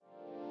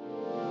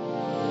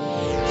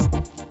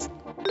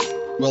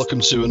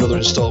Welcome to another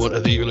installment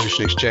of the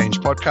Evolution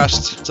Exchange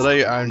podcast.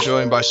 Today I'm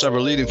joined by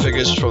several leading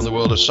figures from the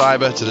world of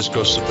cyber to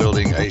discuss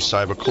building a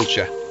cyber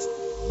culture.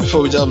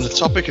 Before we delve into the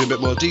topic in a bit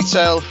more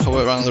detail, I'll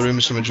work around the room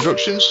with some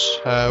introductions.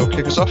 We'll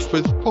kick us off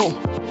with Paul.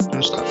 Want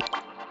to start?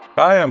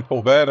 Hi, I'm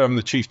Paul Baird. I'm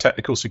the Chief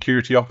Technical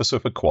Security Officer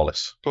for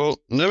Qualys. Paul,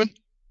 Nermin?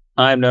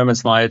 I'm Nermin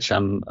Smajic.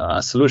 I'm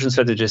a Solution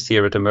Strategist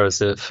here at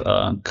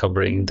Immersive,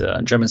 covering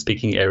the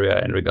German-speaking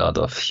area in regard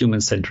of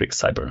human-centric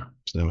cyber.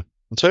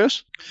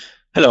 Matthias?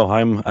 Hello,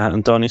 I'm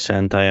Antonis,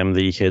 and I am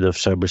the Head of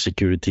Cyber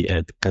Security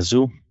at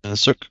Kazoo.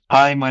 Suk?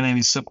 Hi, my name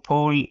is Suk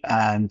Paul,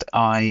 and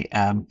I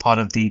am part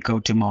of the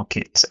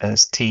go-to-market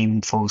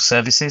team for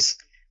services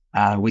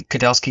with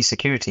Kudelski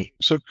Security.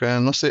 Suk,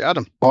 and lastly,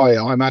 Adam. Hi,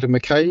 I'm Adam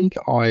McCaig.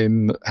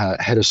 I'm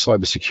Head of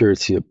Cyber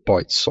Security at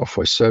Bytes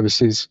Software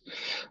Services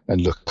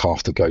and look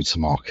after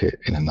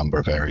go-to-market in a number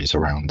of areas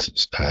around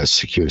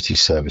security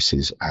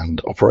services and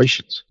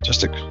operations.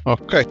 Fantastic.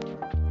 Okay.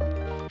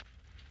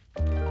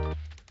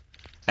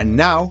 And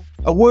now,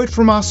 a word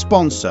from our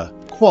sponsor,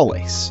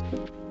 Qualys.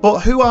 But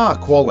who are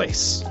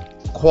Qualys?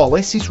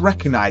 Qualys is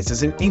recognised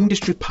as an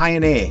industry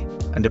pioneer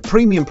and a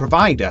premium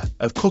provider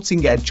of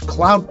cutting-edge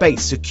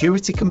cloud-based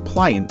security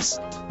compliance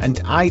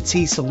and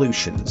IT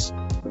solutions,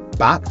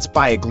 backed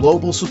by a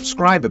global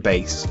subscriber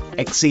base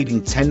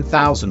exceeding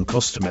 10,000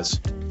 customers.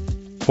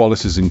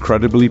 Qualys is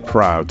incredibly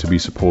proud to be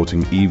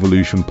supporting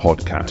Evolution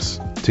podcasts.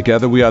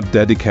 Together we are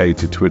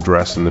dedicated to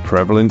addressing the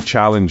prevalent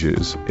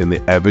challenges in the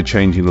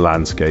ever-changing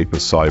landscape of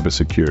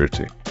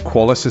cybersecurity.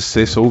 Qualys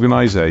assists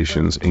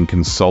organizations in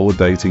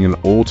consolidating and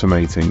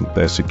automating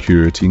their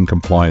security and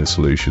compliance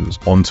solutions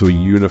onto a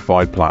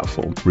unified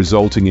platform,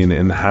 resulting in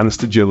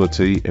enhanced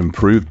agility,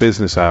 improved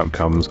business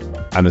outcomes,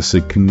 and a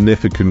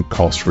significant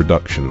cost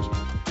reductions.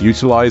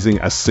 Utilizing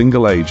a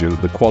single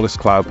agent, the Qualys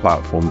Cloud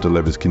Platform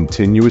delivers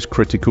continuous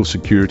critical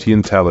security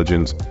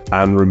intelligence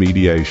and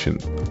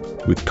remediation,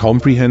 with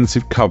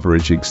comprehensive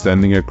coverage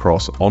extending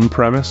across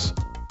on-premise,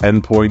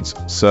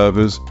 endpoints,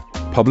 servers,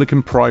 public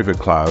and private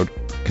cloud,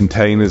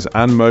 containers,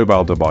 and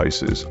mobile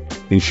devices,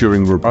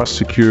 ensuring robust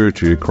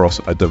security across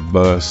a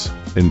diverse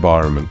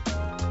environment.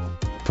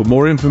 For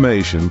more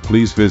information,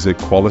 please visit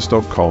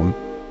Qualys.com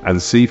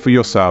and see for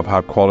yourself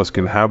how Qualys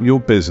can help your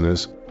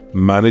business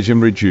manage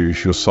and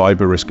reduce your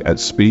cyber risk at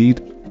speed,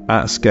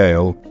 at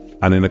scale,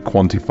 and in a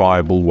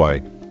quantifiable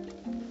way.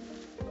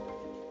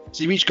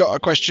 So you've each got a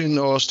question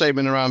or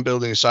statement around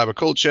building a cyber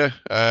culture.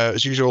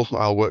 As usual,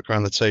 I'll work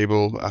around the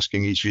table,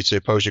 asking each of you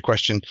to pose your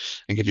question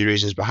and give you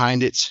reasons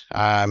behind it,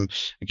 and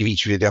give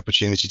each of you the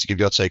opportunity to give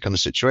your take on the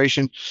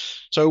situation.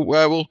 So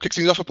we'll kick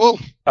things off with Paul.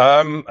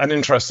 An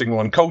interesting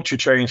one. Culture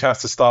change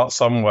has to start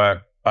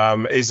somewhere.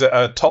 Is it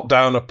a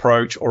top-down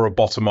approach or a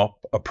bottom-up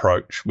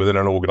approach within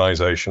an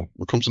organization?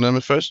 We'll come to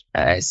Nermin first.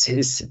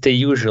 It's the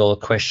usual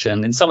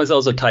question. In some ways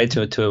also tied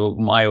to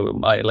my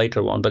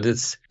later one, but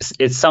it's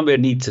somewhere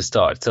need to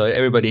start. So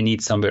everybody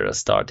needs somewhere a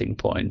starting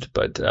point.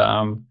 But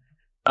out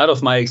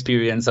of my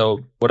experience,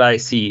 so what I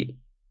see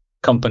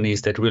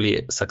companies that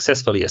really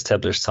successfully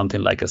establish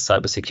something like a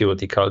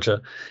cybersecurity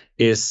culture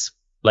is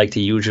like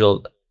the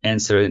usual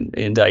answer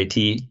in the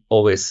IT,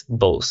 always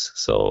both.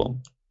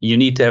 So you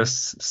need to have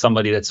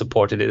somebody that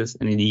supported it,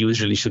 and it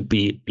usually should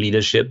be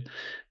leadership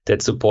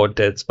that support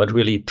that, but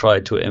really try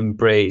to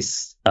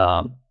embrace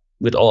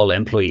with all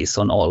employees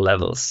on all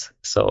levels.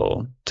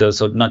 So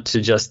not to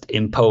just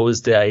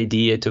impose the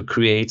idea to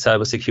create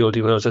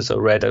cybersecurity culture,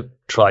 or rather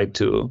try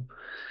to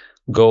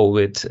go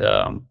with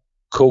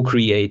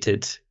co-create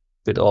it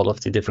with all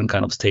of the different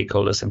kind of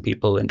stakeholders and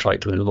people and try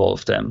to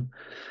involve them.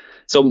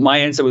 So my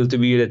answer will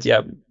be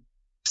that,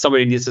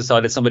 somebody needs to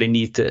start it, somebody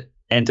needs to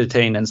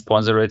entertain and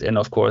sponsor it, and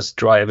of course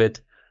drive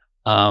it,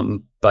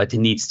 but it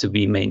needs to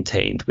be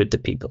maintained with the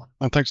people.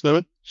 And thanks,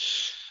 Nermin.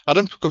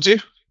 Adam, come to you.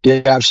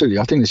 Yeah, absolutely.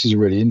 I think this is a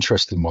really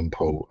interesting one,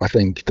 Paul. I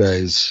think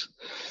there's,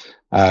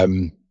 I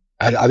think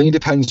it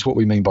depends what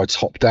we mean by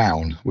top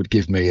down. Would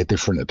give me a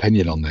different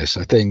opinion on this.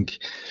 I think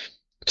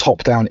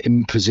top down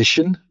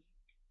imposition,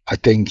 I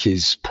think,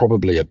 is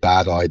probably a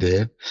bad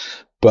idea,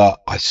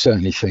 but I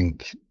certainly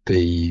think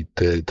the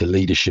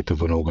leadership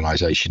of an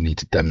organization need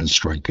to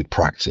demonstrate good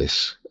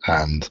practice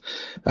and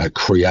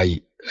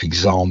create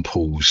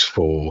examples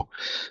for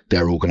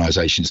their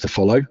organizations to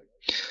follow.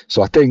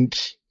 So I think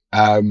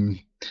I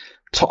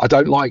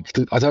don't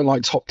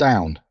like top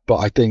down, but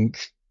I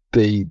think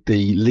the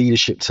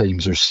leadership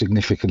teams are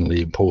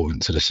significantly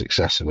important to the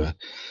success of a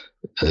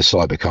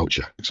cyber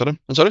culture. Thanks, Adam.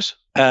 And Solis?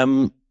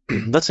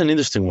 That's an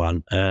interesting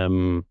one.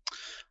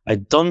 I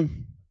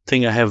don't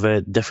think I have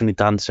a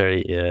definite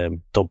answer,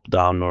 top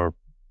down or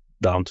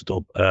down to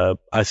top.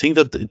 I think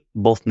that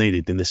both need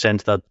it, in the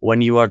sense that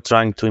when you are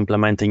trying to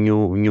implement a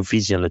new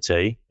vision, let's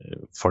say,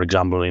 for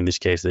example, in this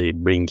case, they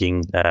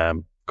bringing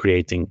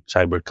creating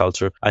cyber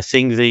culture. I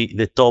think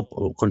the top,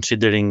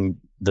 considering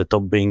the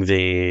top being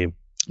the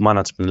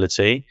management, let's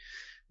say,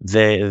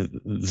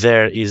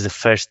 there is the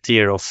first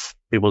tier of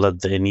people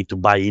that they need to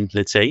buy in,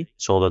 let's say,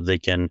 so that they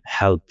can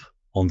help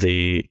on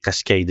the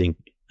cascading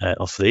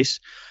of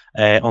this.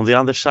 On the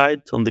other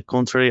side, on the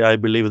contrary, I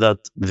believe that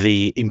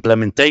the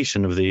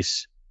implementation of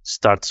this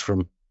starts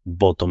from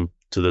bottom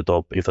to the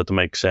top, if that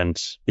makes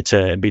sense. It's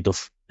a bit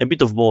of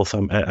both.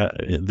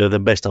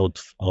 The best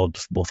out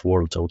of both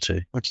worlds, I would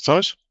say. Thanks,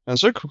 Thomas. And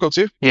Suk, we'll go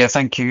to you. Yeah,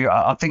 thank you.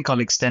 I think I'll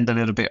extend a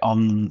little bit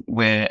on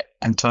where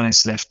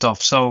Antonis left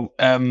off. So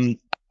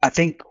I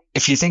think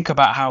if you think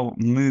about how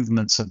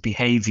movements of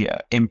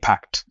behavior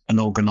impact an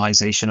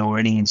organization or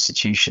any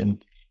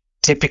institution,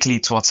 typically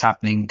it's what's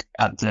happening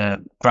at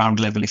the ground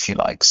level, if you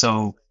like.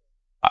 So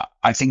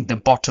I think the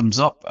bottoms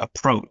up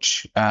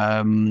approach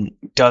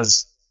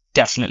does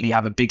definitely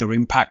have a bigger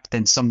impact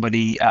than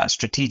somebody at a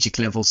strategic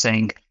level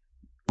saying,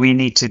 we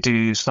need to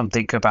do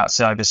something about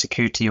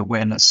cybersecurity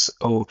awareness,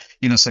 or,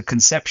 so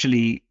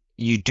conceptually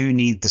you do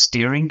need the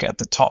steering at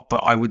the top. But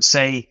I would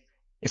say,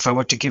 if I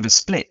were to give a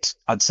split,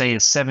 I'd say a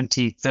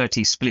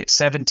 70-30 split.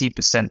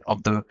 70%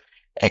 of the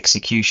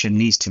execution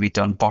needs to be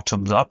done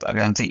bottoms up. I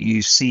don't think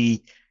you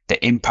see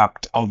the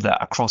impact of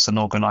that across an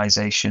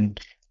organization.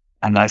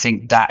 And I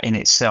think that in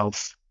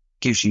itself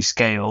gives you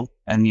scale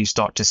and you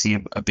start to see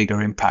a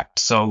bigger impact.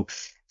 So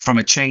from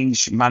a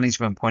change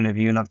management point of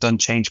view, and I've done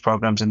change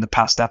programs in the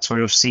past, that's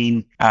where I've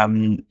seen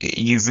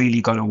you've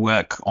really got to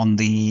work on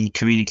the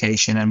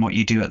communication and what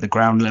you do at the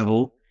ground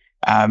level,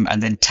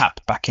 and then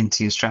tap back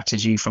into your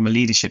strategy from a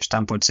leadership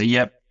standpoint. So,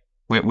 yep,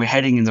 we're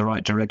heading in the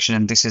right direction,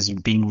 and this is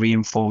being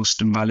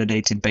reinforced and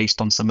validated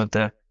based on some of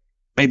the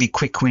maybe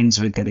quick wins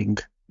we're getting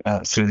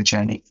through the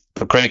journey.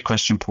 But great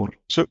question, Paul.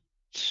 So,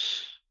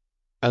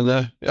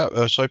 and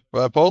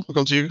Paul, we'll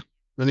come to you.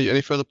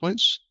 Any further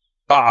points?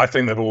 I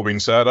think they've all been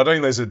said. I don't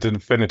think there's a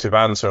definitive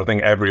answer. I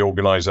think every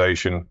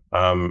organization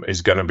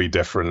is going to be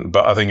different.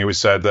 But I think it was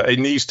said that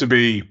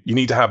you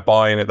need to have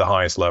buy-in at the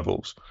highest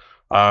levels.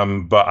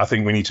 But I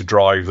think we need to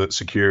drive that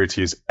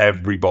security is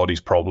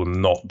everybody's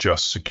problem, not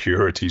just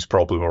security's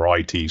problem or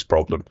IT's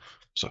problem.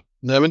 So,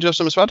 Nermin, do you have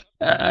something to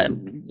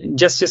add?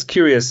 Just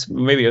curious,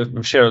 maybe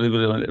I'll share a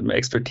little bit of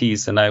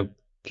expertise, and I'm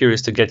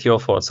curious to get your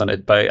thoughts on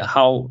it, by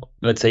how,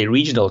 let's say,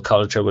 regional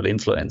culture would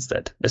influence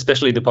that,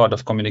 especially the part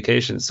of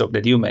communications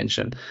that you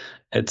mentioned.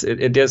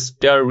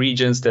 There are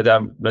regions that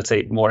are, let's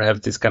say, more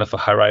have this kind of a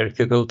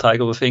hierarchical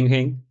type of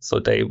thinking, so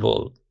they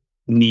will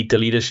need the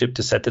leadership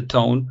to set the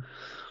tone.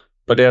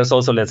 But there's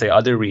also, let's say,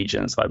 other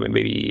regions, like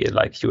maybe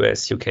like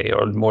US, UK,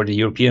 or more the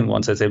European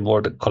ones, that say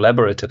more the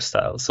collaborative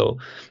style. So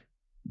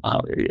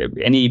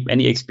any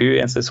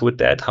experiences with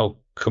that, how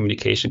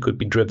communication could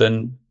be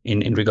driven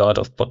in regard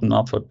of bottom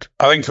up?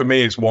 I think for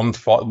me, it's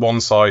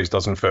one size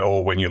doesn't fit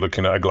all when you're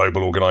looking at a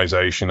global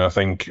organization. I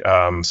think,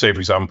 say, for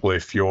example,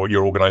 if your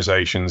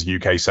organization's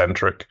UK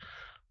centric,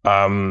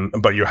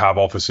 but you have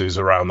offices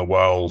around the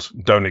world,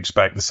 don't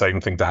expect the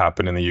same thing to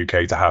happen in the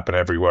UK to happen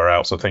everywhere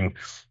else. I think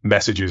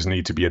messages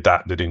need to be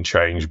adapted and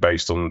changed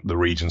based on the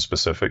region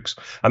specifics.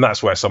 And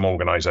that's where some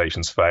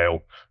organizations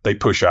fail. They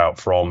push out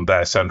from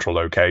their central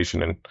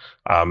location and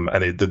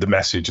the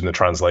message and the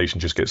translation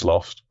just gets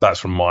lost. That's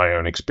from my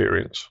own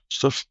experience.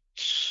 Stuff.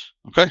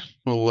 Okay,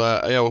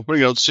 we'll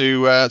bring it on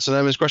to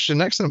Nermin's question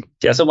next then.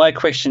 Yeah, so my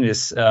question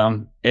is,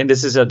 and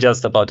this is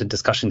just about the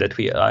discussion that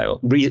we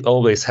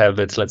always have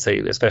with, let's say,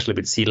 especially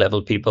with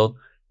C-level people,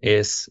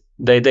 is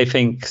they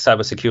think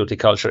cybersecurity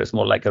culture is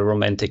more like a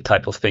romantic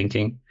type of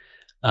thinking,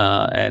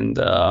 and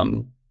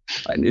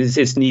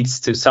it needs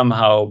to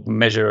somehow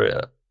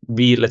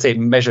be, let's say,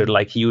 measured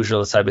like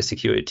usual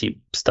cybersecurity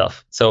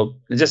stuff. So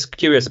just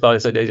curious about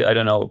it. So I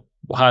don't know,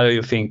 how do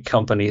you think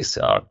companies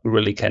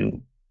really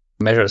can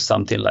measure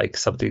something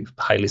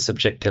highly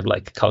subjective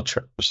like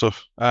culture?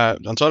 Stuff.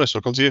 Antonis,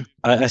 I'll come to you.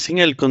 I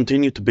think I'll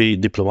continue to be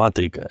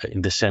diplomatic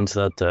in the sense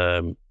that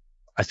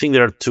I think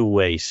there are two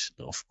ways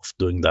of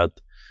doing that.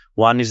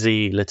 One is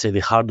let's say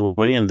the hard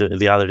way, and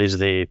the other is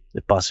the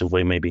passive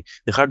way, maybe.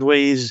 The hard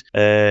way is,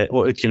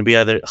 or it can be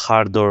either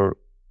hard or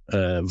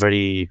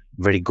very,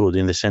 very good,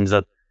 in the sense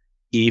that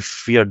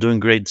if you are doing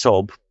a great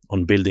job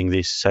on building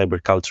this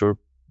cyber culture,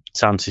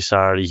 chances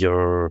are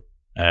your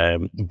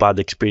bad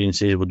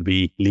experiences would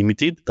be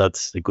limited.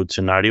 That's a good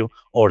scenario.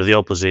 Or the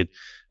opposite,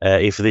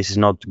 if this is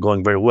not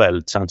going very well,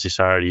 chances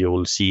are you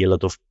will see a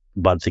lot of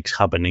bad things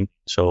happening.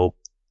 So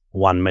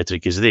one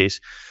metric is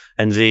this,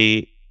 and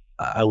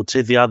I would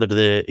say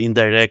the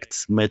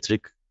indirect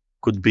metric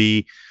could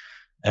be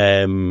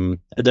setting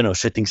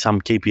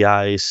some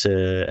KPIs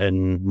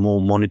and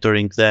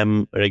monitoring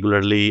them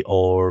regularly,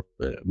 or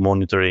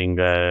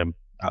monitoring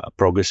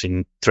progress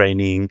in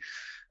training,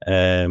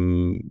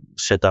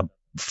 set up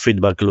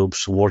feedback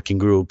loops, working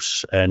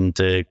groups, and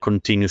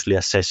continuously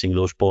assessing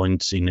those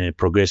points in a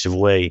progressive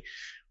way,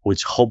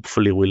 which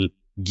hopefully will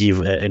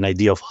give an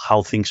idea of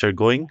how things are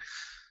going.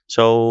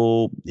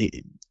 So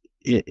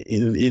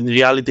in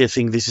reality, I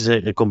think this is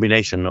a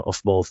combination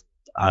of both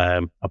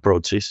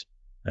approaches.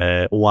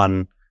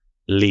 One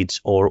leads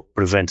or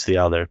prevents the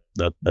other.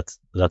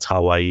 That's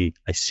how I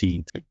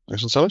see it.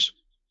 Excellent, Silas.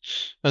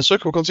 And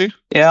Suk, we'll come to you.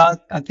 Yeah,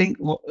 I think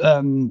what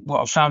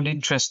I found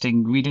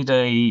interesting, we did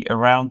a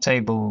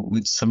roundtable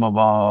with some of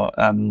our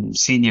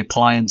senior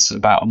clients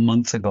about a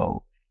month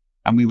ago,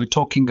 and we were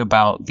talking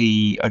about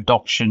the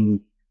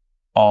adoption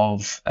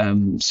of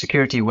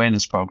security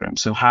awareness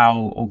programs. So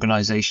how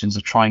organizations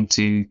are trying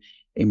to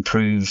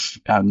improve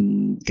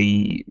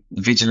the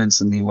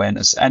vigilance and the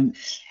awareness. And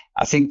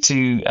I think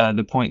to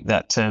the point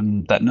that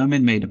that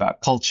Nermin made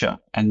about culture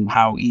and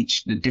how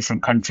the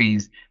different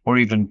countries or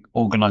even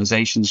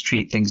organizations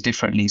treat things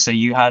differently. So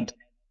you had,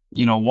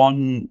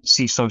 one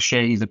CISO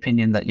share his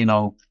opinion that,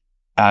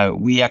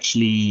 we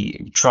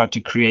actually try to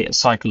create a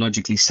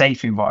psychologically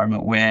safe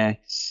environment where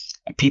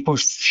people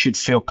should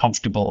feel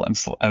comfortable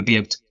and be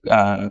able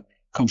to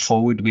come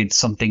forward with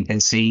something they're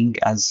seeing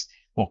as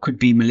what could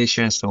be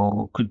malicious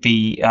or could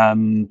be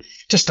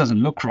just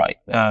doesn't look right.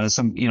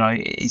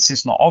 It's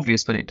just not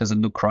obvious, but it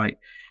doesn't look right.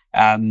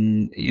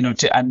 And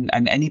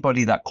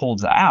anybody that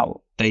calls it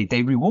out,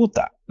 they reward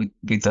that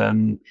with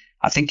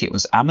I think it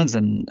was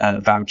Amazon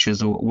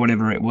vouchers or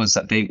whatever it was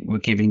that they were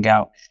giving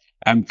out.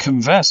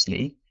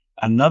 Conversely,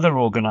 another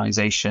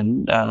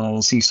organization,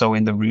 CISO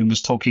in the room,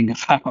 was talking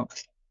about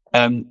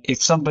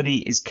if somebody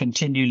is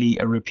continually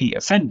a repeat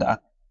offender,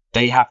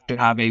 they have to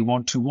have a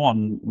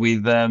one-to-one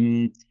with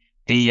the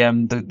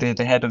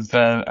head of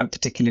a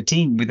particular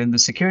team within the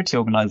security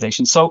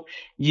organization. So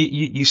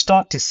you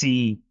start to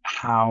see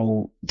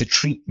how the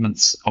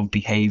treatments of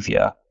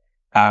behavior,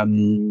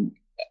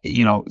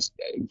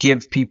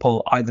 give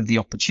people either the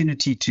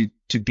opportunity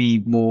to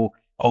be more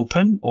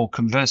open or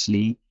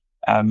conversely,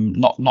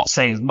 not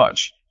say as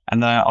much.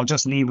 And I'll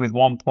just leave with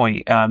one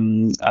point.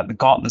 At the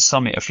Gartner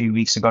Summit a few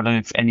weeks ago, I don't know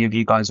if any of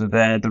you guys were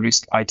there, the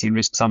IT and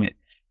Risk Summit,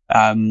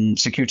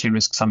 Security and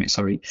Risk Summit,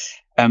 sorry.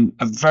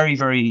 A very,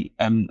 very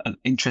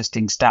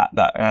interesting stat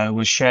that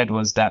was shared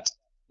was that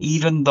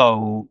even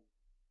though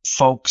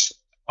folks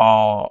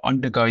are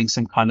undergoing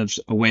some kind of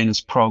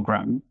awareness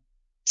program,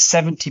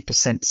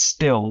 70%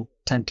 still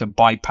tend to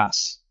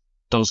bypass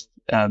those,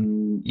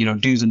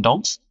 do's and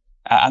don'ts.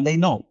 And they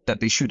know that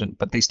they shouldn't,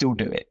 but they still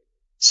do it.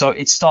 So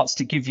it starts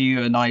to give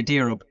you an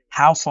idea of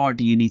how far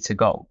do you need to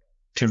go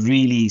to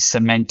really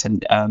cement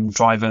and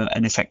drive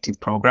an effective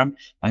program.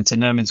 And to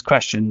Nermin's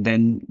question,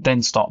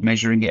 then start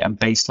measuring it and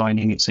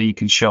baselining it so you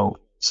can show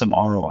some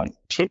ROI.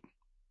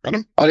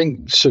 I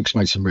think Suk's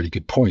made some really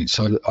good points.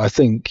 I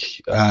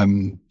think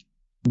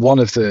one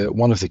of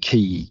the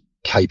key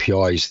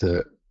KPIs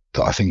that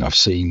I think I've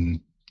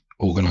seen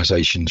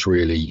organizations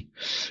really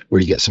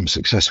get some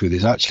success with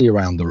is actually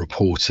around the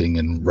reporting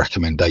and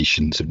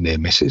recommendations of near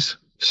misses.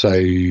 So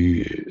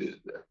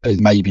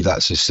maybe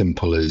that's as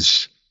simple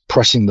as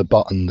pressing the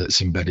button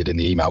that's embedded in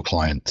the email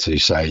client to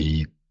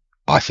say,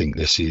 I think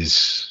this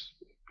is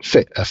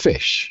a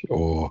phish,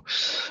 or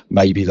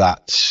maybe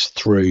that's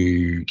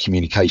through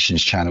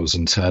communications channels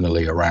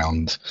internally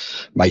around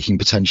making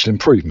potential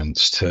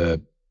improvements to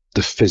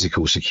the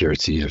physical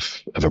security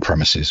of a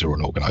premises or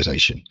an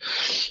organization.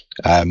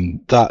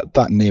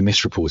 That near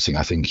miss reporting,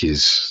 I think,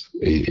 is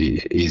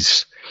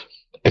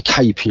a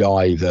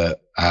KPI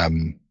that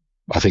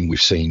I think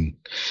we've seen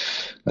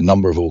a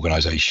number of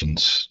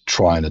organizations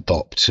try and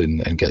adopt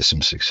and get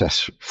some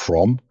success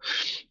from.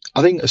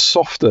 I think a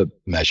softer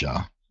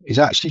measure is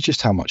actually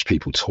just how much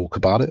people talk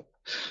about it,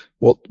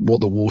 what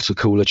the water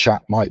cooler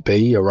chat might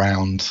be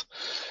around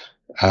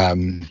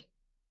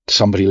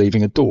somebody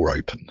leaving a door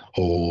open,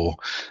 or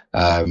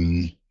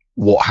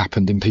what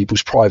happened in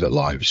people's private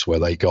lives where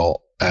they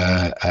got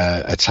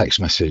a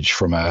text message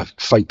from a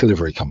fake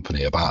delivery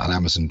company about an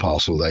Amazon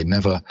parcel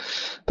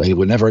they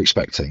were never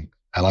expecting.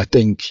 And I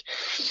think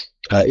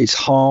it's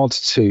hard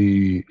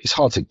to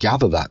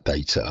gather that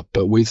data,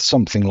 but with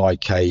something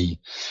like a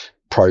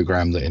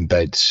program that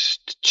embeds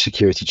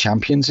security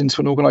champions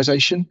into an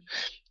organization,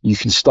 you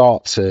can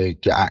start to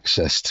get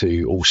access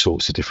to all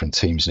sorts of different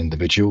teams and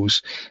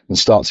individuals and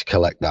start to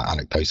collect that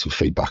anecdotal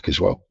feedback as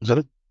well. Is that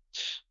it?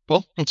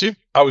 Paul, on to you.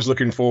 I was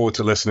looking forward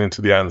to listening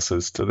to the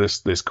answers to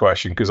this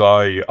question, because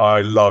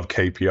I love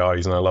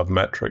KPIs and I love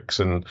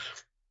metrics, and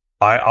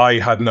I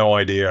had no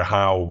idea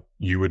how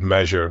you would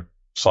measure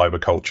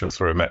cyber culture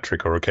through a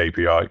metric or a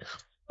KPI.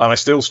 And I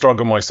still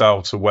struggle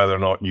myself to whether or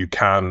not you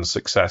can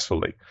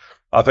successfully.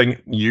 I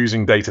think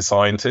using data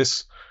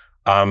scientists,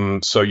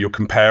 so you're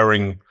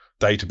comparing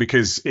data,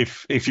 because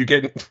if you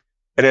get,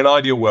 in an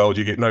ideal world,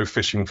 you get no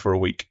phishing for a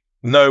week,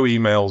 no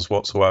emails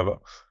whatsoever,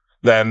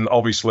 then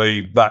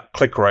obviously that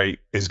click rate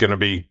is going to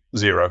be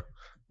zero.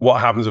 What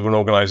happens if an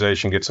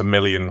organization gets 1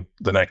 million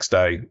the next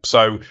day?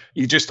 So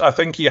I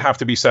think you have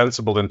to be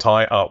sensible and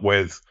tie it up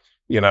with,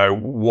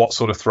 what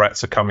sort of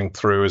threats are coming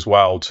through as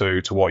well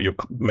to what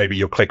maybe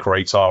your click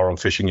rates are on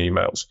phishing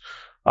emails.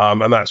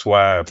 And that's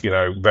where,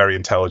 very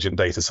intelligent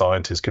data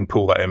scientists can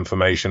pull that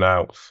information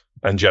out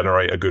and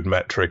generate a good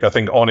metric. I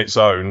think on its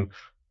own,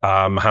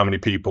 how many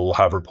people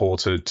have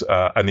reported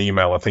an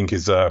email, I think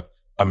is a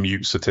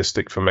mute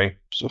statistic for me.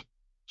 So,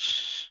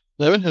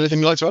 Nermin, anything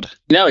you'd like to add?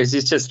 No, it's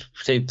just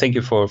thank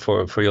you for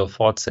your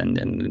thoughts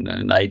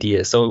and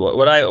ideas. So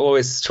what I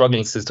always struggle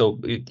is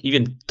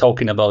even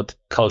talking about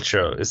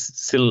culture is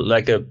still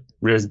like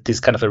this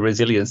kind of a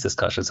resilience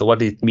discussion. So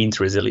what it means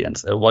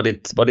resilience, what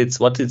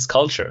is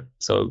culture?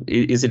 So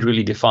is it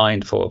really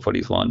defined for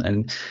this one?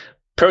 And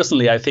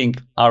personally, I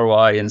think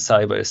ROI in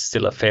cyber is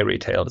still a fairy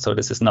tale. So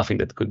this is nothing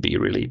that could be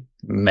really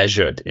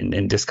measured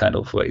in this kind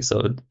of way.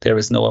 So there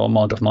is no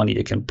amount of money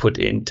you can put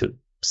in to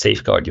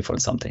safeguard you from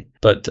something.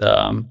 But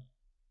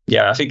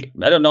yeah, I think,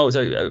 I don't know,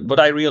 what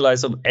I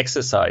realize of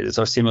exercises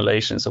or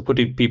simulations, or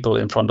putting people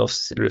in front of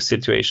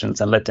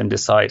situations and let them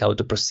decide how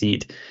to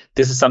proceed,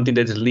 this is something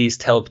that at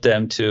least help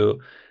them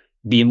to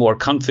be more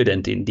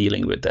confident in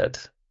dealing with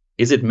that.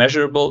 Is it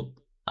measurable?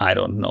 I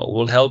don't know.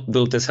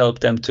 Will this help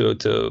them to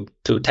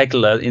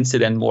tackle an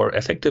incident more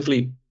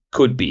effectively?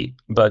 Could be,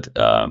 but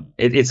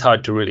it's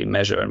hard to really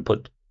measure and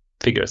put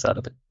figures out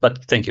of it.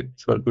 But thank you.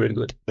 It's really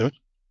good.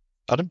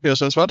 Adam, you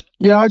also add?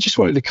 Yeah, I just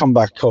wanted to come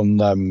back on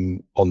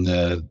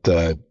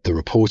the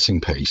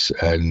reporting piece,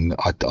 and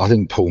I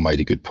think Paul made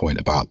a good point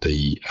about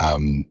the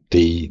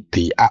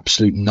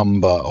absolute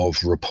number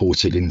of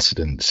reported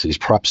incidents is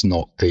perhaps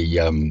not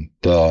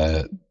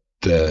the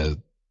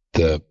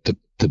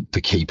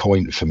key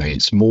point for me.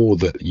 It's more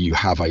that you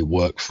have a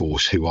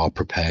workforce who are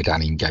prepared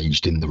and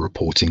engaged in the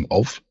reporting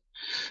of.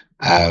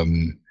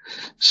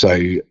 So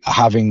and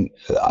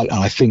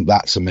I think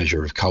that's a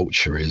measure of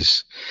culture,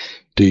 is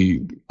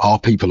are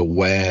people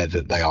aware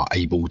that they are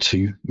able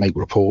to make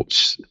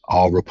reports?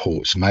 Are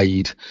reports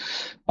made?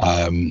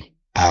 And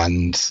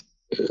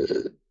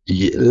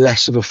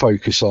less of a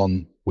focus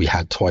on, we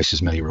had twice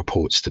as many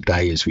reports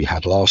today as we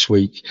had last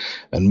week,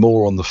 and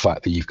more on the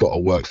fact that you've got a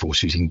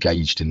workforce who's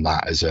engaged in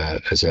that as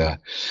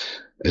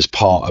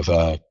part of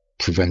a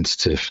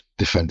preventative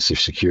defensive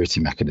security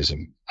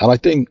mechanism. And I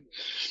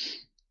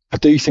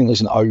do think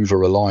there's an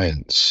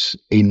over-reliance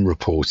in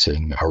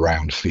reporting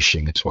around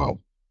phishing as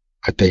well.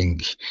 I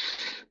think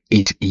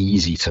it's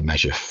easy to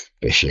measure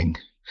phishing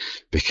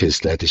because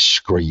they're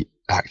discrete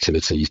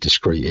activities,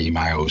 discrete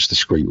emails,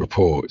 discrete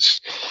reports.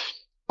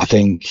 I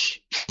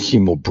think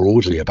thinking more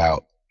broadly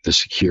about the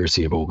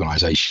security of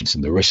organizations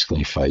and the risk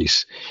they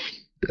face,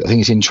 I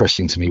think it's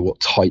interesting to me what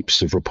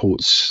types of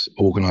reports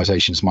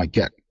organizations might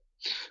get.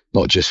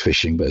 Not just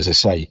phishing, but as I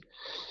say,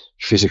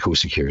 physical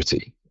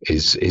security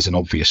is an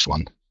obvious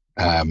one.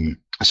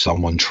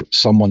 Someone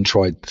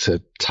tried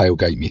to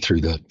tailgate me through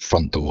the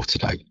front door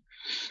today.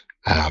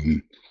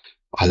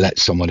 I let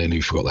someone in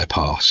who forgot their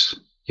pass.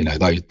 You know,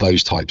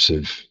 those types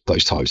of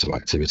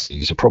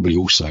activities are probably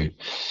also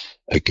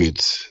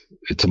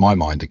to my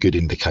mind, a good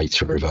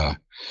indicator of a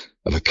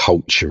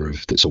culture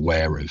that's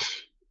aware of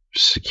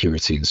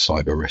security and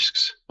cyber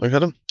risks. Okay,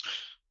 Adam.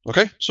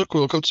 Okay, so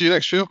we'll come to you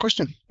next for your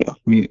question.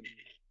 Yeah.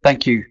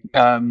 Thank you.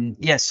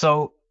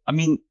 So I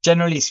mean,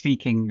 generally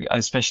speaking,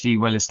 especially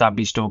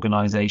well-established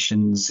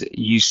organizations,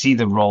 you see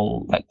the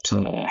role that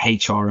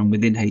HR and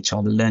within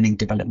HR, the learning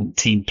development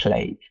team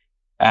play.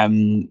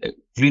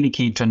 Really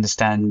keen to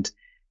understand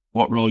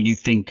what role you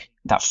think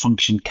that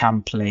function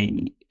can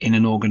play in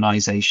an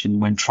organization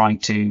when trying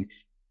to,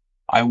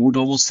 I would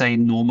almost say,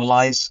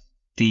 normalize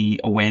the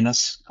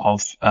awareness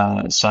of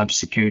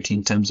cybersecurity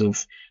in terms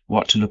of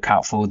what to look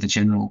out for, the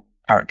general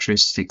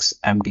characteristics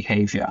and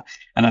behavior.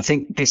 And I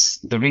think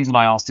the reason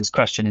I asked this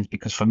question is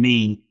because for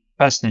me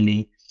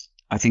personally,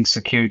 I think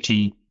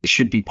security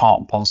should be part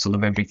and parcel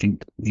of everything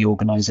the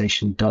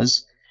organization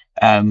does,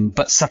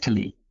 but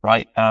subtly,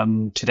 right?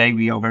 Today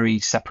we are very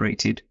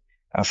separated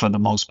for the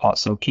most part.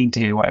 So keen to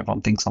hear what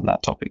everyone thinks on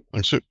that topic.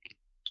 Thanks.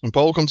 And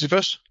Paul, come to you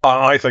first.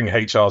 I think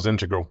HR is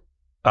integral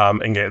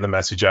in getting the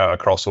message out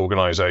across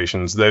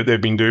organizations. They've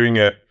been doing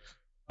it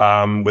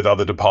with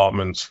other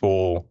departments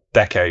for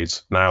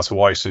decades now, so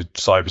why should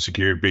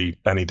cybersecurity be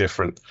any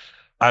different?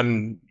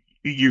 And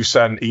you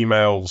send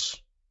emails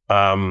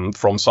from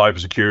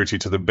cybersecurity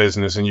to the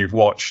business, and you've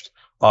watched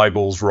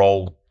eyeballs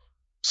roll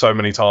so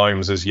many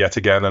times as yet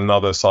again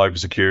another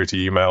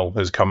cybersecurity email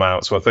has come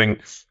out. So I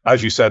think,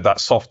 as you said, that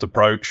soft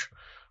approach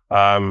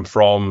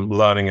from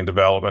learning and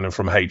development and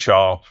from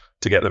HR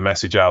to get the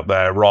message out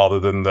there, rather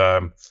than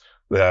the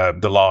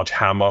large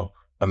hammer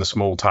and the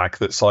small tack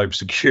that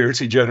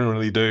cybersecurity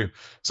generally do.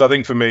 So I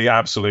think for me,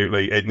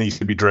 absolutely, it needs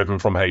to be driven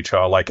from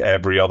HR like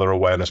every other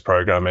awareness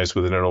program is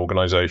within an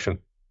organization.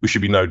 We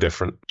should be no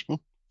different.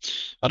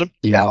 Adam?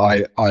 Yeah,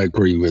 I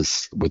agree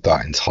with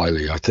that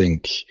entirely. I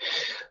think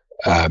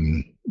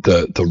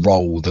the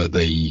role that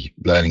the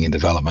learning and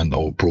development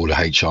or broader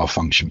HR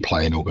function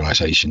play in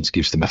organizations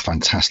gives them a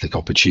fantastic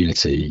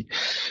opportunity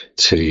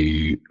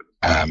to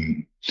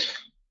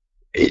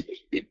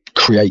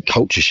create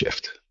culture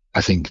shift. I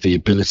think the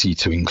ability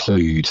to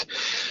include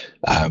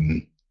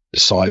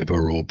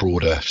cyber or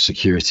broader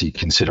security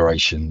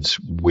considerations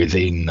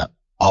within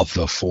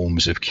other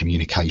forms of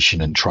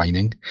communication and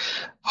training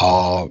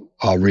are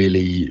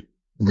really,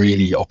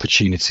 really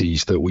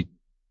opportunities that we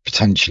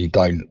potentially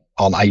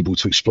aren't able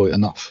to exploit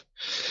enough.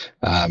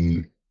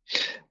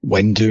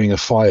 When doing a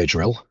fire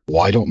drill,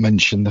 why not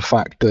mention the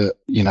fact that,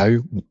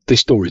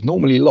 this door is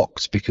normally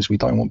locked because we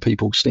don't want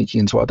people sneaking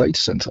into our data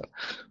center,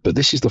 but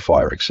this is the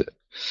fire exit.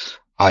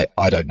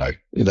 I don't know.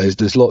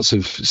 There's lots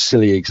of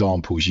silly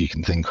examples you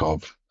can think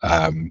of,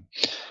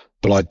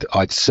 but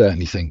I'd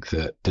certainly think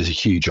that there's a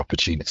huge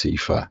opportunity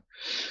for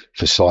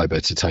cyber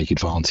to take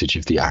advantage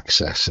of the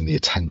access and the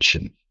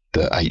attention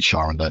that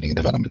HR and learning and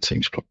development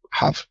teams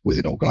have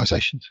within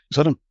organizations.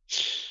 Excellent.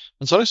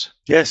 And Solis?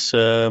 Yes,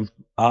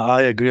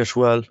 I agree as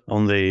well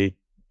on the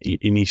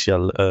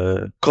initial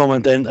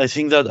comment. And I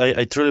think that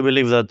I truly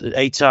believe that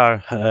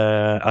HR,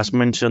 as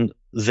mentioned,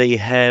 they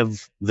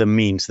have the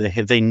means,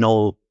 they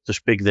know to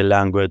speak the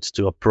language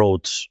to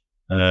approach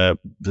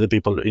the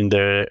people in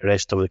the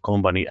rest of the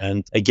company.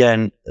 And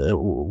again,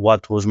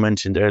 what was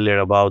mentioned earlier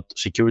about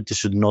security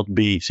should not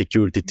be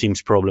security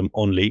team's problem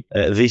only.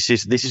 This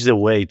is the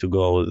way to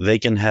go. They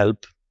can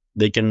help.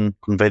 They can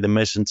convey the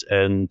message.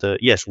 And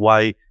yes,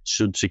 why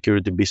should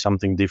security be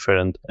something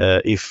different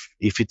if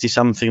it is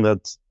something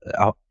that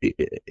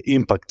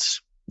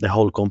impacts the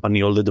whole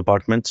company, all the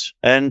departments?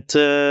 And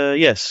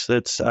yes,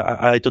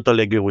 I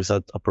totally agree with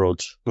that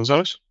approach.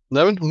 Gonzalez?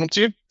 Nermin, up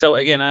to you. So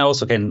again, I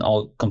also can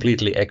all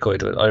completely echo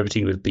it with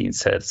everything that's being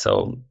said.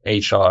 So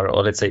HR,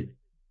 or let's say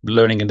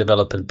learning and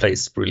development,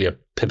 plays really a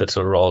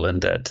pivotal role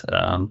in that,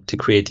 to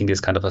creating this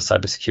kind of a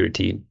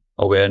cybersecurity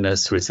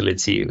awareness,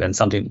 resiliency, and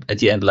something at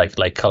the end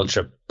like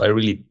culture,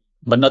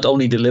 but not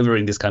only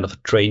delivering this kind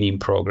of training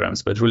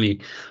programs, but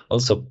really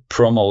also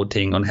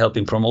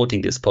helping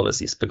promoting these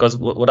policies. Because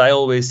what I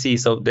always see,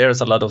 so there's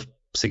a lot of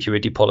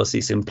security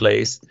policies in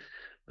place,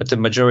 but the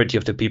majority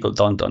of the people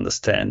don't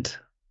understand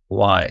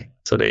why.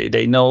 So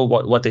they know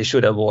what they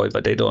should avoid,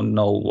 but they don't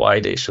know why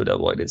they should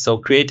avoid it. So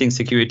creating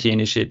security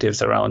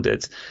initiatives around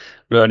it,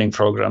 learning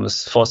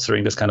programs,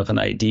 fostering this kind of an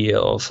idea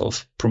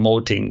of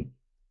promoting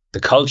the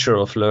culture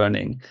of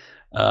learning.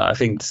 I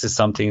think this is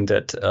something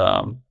that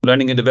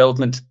learning and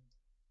development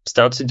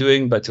starts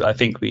doing, but I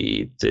think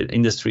the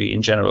industry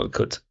in general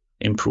could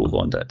improve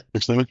on that.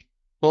 Thanks, Nermin.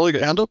 Paul, you got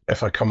your hand up?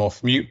 If I come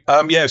off mute.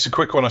 Yeah, it's a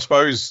quick one. I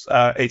suppose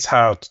it's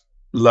how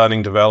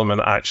learning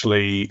development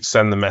actually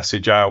send the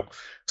message out.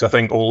 So I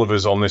think all of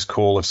us on this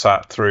call have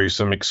sat through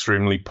some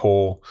extremely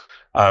poor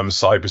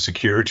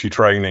cybersecurity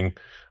training.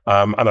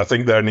 And I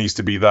think there needs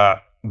to be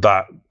that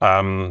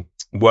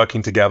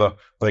working together.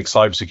 I think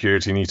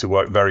cybersecurity needs to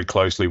work very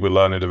closely with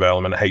learning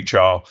development,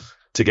 HR,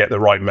 to get the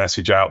right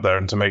message out there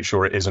and to make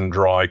sure it isn't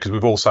dry, because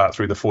we've all sat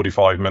through the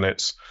 45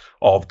 minutes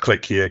of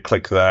click here,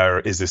 click there.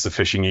 Is this a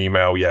phishing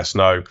email? Yes,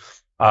 no.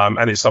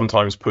 And it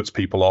sometimes puts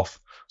people off.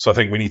 So I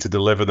think we need to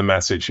deliver the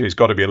message. It's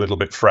got to be a little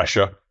bit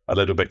fresher, a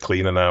little bit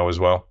cleaner now as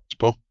well.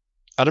 Paul?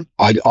 Adam?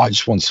 I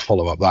just want to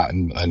follow up that,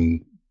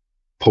 and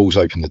Paul's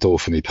opened the door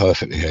for me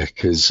perfectly here,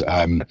 because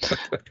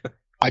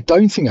I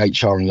don't think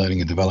HR and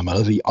learning and development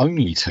are the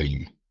only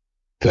team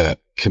that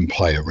can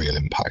play a real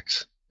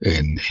impact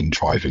in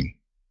driving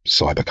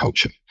cyber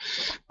culture.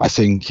 I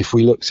think if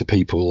we look to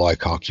people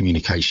like our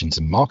communications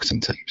and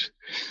marketing teams,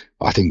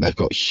 I think they've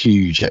got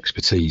huge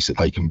expertise that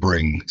they can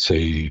bring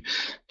to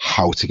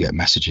how to get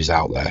messages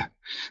out there,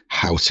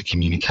 how to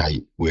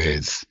communicate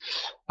with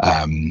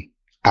our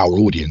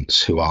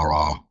audience, who are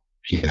our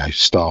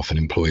staff and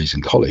employees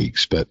and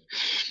colleagues. But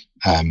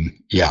I'm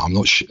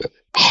not sure.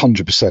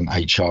 100%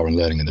 HR and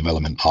learning and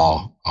development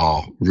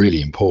are really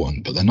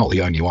important, but they're not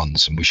the only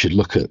ones. And we should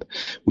look at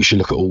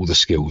all the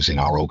skills in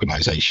our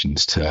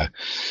organizations to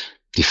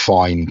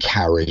define,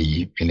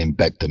 carry, and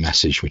embed the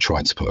message we're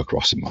trying to put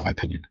across, in my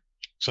opinion.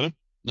 So,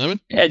 Nermin?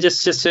 Yeah,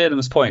 just to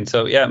Adam's point.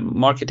 So yeah,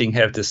 marketing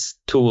have these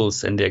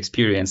tools and the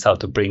experience how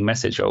to bring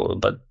message over,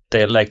 but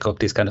they lack of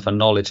this kind of a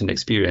knowledge and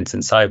experience in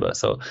cyber.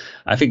 So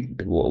I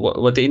think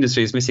what the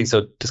industry is missing,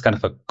 so this kind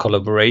of a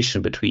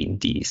collaboration between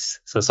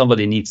these. So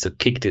somebody needs to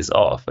kick this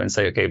off and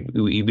say, okay,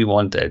 we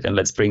want that, and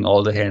let's bring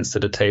all the hands to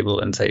the table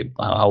and say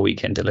how we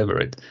can deliver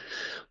it.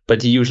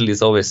 But usually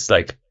it's always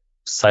like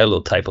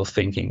silo type of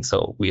thinking.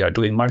 So we are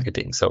doing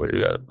marketing,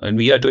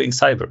 we are doing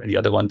cyber, and the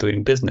other one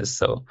doing business.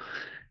 So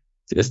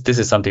this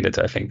is something that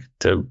I think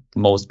the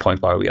most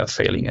point why we are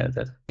failing at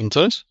that.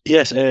 Antonis?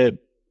 Yes,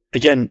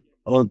 again,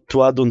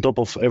 to add on top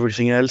of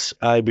everything else,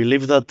 I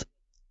believe that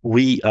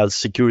we as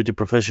security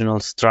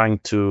professionals trying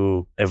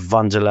to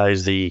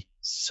evangelize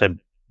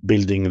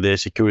building the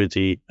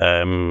security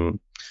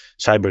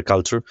cyber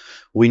culture,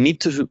 we need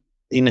to,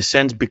 in a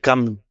sense,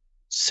 become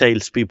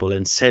salespeople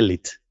and sell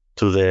it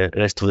to the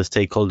rest of the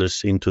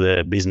stakeholders into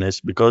the business,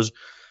 because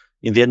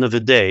in the end of the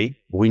day,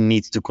 we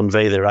need to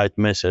convey the right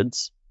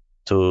message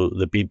to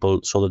the people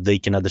so that they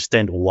can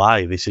understand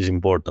why this is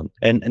important.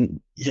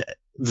 And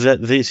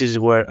this is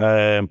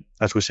where,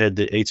 as we said,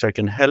 the HR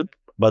can help,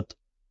 but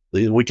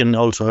we can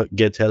also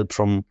get help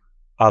from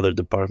other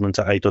departments.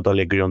 I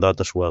totally agree on that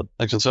as well.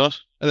 Excellent,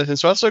 Solis. Anything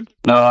to add, Suk?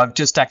 No, I've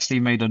just actually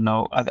made a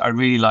note. I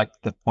really like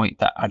the point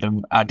that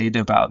Adam added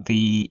about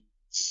the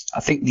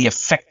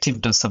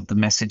effectiveness of the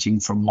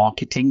messaging from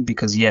marketing,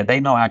 because they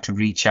know how to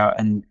reach out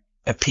and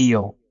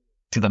appeal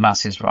to the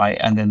masses, right?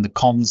 And then the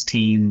comms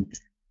team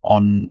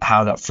on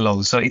how that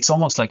flows. So it's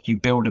almost like you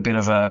build a bit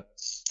of a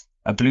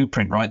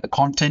blueprint, right? The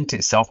content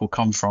itself will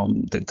come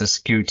from the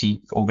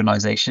security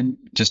organization,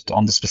 just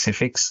on the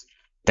specifics.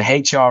 The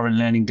HR and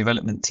learning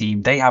development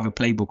team, they have a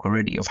playbook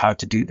already of how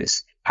to do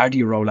this. How do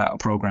you roll out a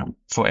program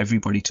for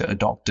everybody to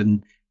adopt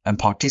and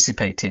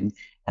participate in?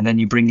 And then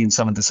you bring in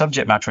some of the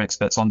subject matter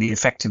experts on the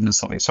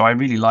effectiveness of it. So I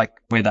really like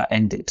where that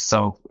ended.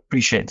 So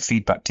appreciate the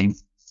feedback, team.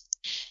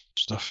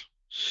 Stuff.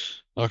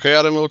 Okay,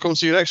 Adam, we'll come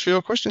to you next for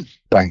your question.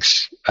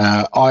 Thanks.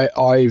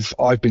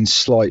 I've been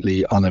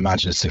slightly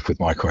unimaginative with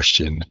my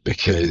question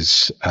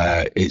because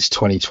it's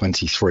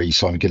 2023,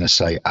 so I'm going to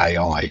say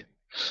AI.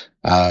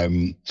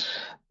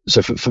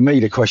 So for me,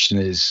 the question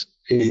is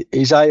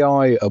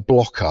AI a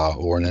blocker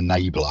or an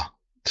enabler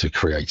to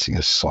creating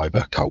a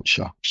cyber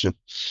culture?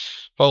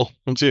 Paul,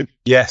 come to you.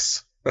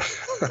 Yes.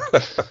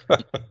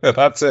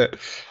 That's it.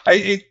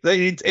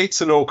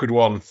 It's an awkward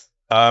one.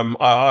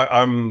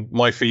 I'm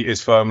my feet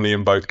is firmly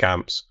in both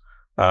camps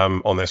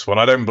on this one.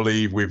 I don't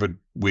believe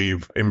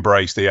we've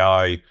embraced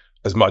AI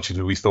as much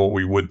as we thought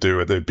we would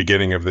do at the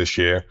beginning of this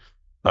year.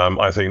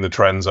 I think the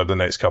trends over the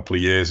next couple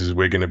of years is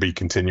we're going to be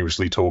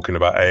continuously talking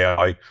about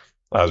AI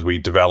as we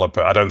develop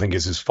it. I don't think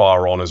it's as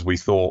far on as we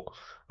thought.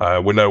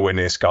 We're nowhere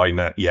near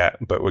Skynet yet,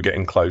 but we're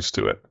getting close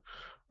to it.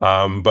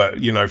 But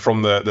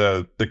from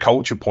the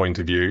culture point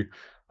of view,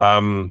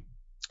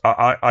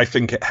 I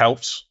think it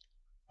helps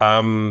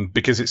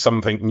because it's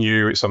something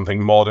new, it's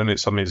something modern,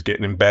 it's something that's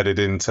getting embedded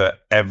into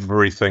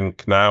everything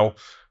now,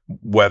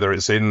 whether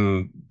it's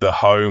in the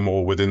home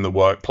or within the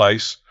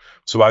workplace.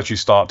 So as you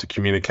start to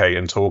communicate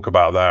and talk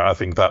about that, I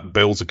think that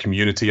builds a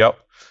community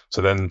up.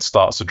 So then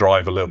starts to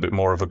drive a little bit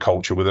more of a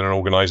culture within an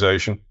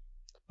organization.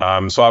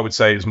 So I would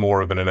say it's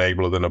more of an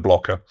enabler than a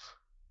blocker.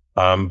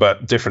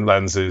 But different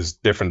lenses,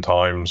 different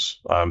times,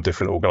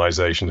 different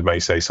organizations may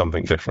say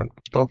something different.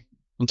 Paul,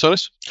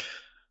 Antonis?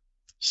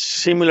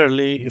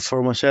 Similarly,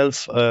 for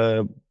myself,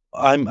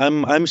 I'm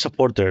a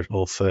supporter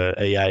of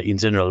AI in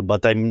general,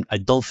 but I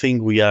don't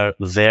think we are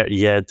there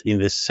yet in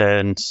the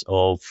sense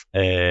of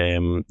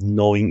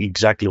knowing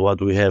exactly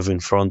what we have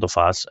in front of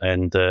us,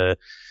 and there's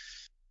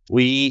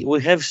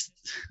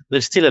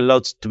still a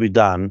lot to be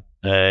done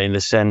in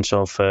the sense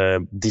of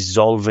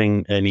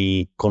dissolving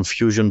any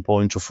confusion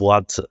points of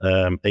what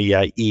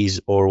AI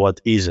is or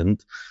what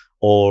isn't,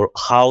 or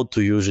how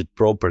to use it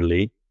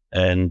properly,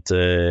 and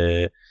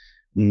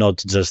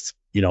not just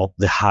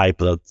the hype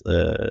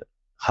that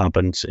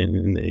happens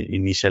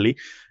initially.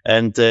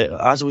 And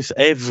as with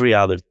every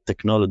other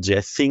technology,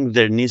 I think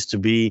there needs to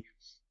be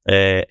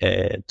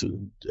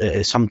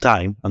some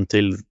time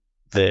until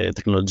the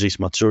technology is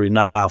mature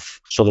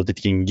enough so that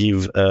it can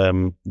give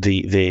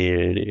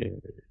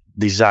the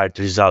desired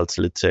results,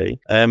 let's say.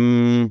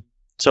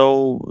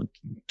 So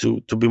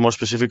to be more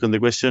specific on the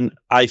question,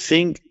 I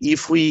think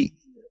if we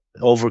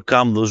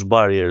overcome those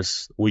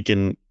barriers, we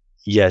can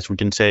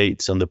say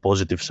it's on the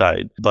positive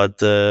side.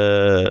 But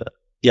not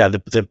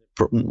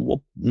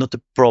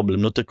a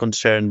problem, not a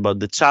concern, but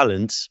the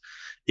challenge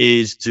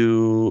is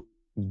to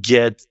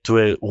get to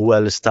a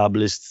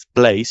well-established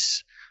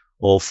place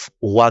of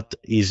what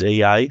is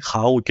AI,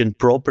 how we can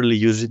properly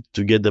use it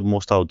to get the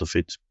most out of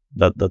it.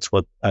 That's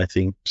what I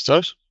think.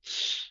 Stars?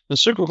 And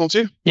Suk, we'll come to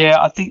you.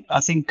 Yeah, I think I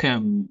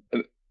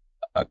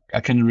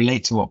can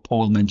relate to what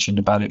Paul mentioned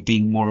about it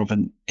being more of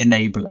an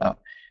enabler.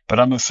 But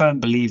I'm a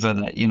firm believer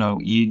that you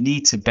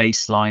need to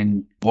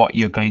baseline what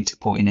you're going to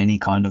put in any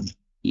kind of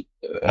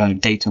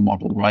data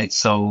model, right?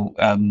 So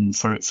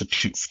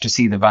to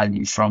see the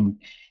value from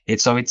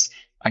it. So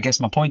I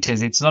guess my point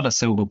is it's not a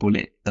silver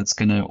bullet that's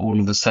going to all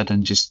of a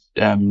sudden just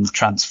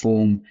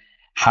transform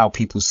how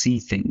people see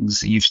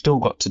things. You've still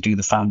got to do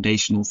the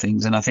foundational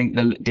things. And I think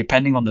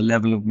depending on the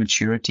level of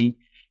maturity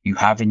you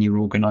have in your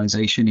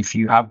organization, if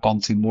you have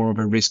gone through more of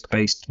a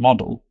risk-based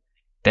model,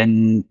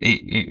 then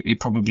it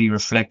probably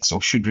reflects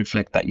or should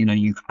reflect that,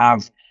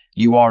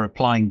 you are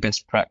applying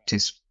best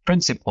practice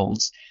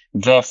principles.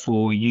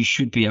 Therefore, you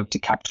should be able to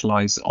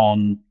capitalize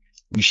on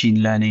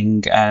machine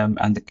learning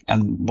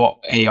and what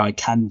AI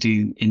can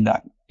do in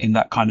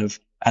that kind of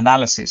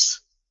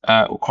analysis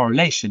or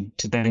correlation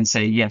to then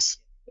say, yes,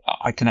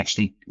 I can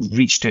actually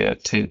reach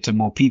to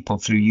more people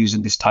through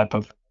using this type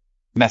of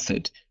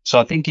method. So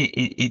I think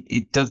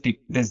it does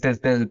there's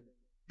a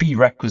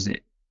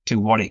prerequisite to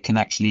what it can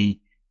actually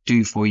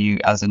do for you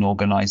as an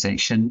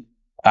organization.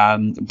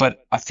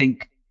 But I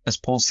think, as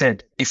Paul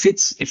said,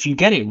 if you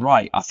get it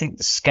right, I think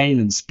the scale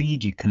and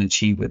speed you can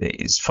achieve with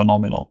it is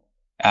phenomenal.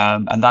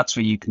 And that's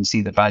where you can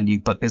see the value.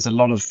 But there's a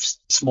lot of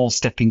small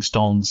stepping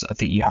stones I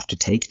think you have to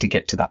take to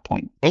get to that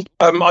point.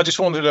 I just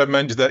wanted to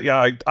mention that,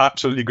 I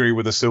absolutely agree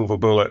with the silver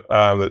bullet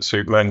that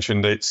Suk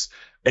mentioned. It's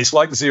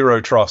like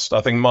zero trust.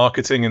 I think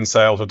marketing and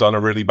sales have done a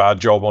really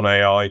bad job on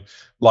AI,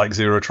 like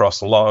zero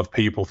trust. A lot of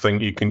people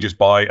think you can just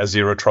buy a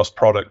zero trust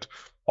product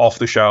off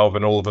the shelf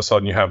and all of a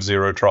sudden you have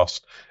zero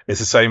trust. It's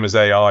the same as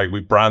AI.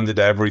 We branded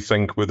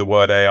everything with the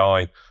word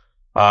AI.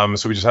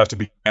 So we just have to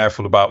be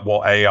careful about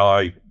what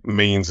AI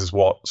means, is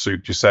what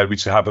Suk just said. We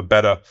should have a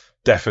better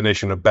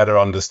definition, a better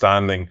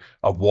understanding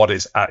of what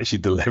it's actually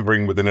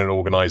delivering within an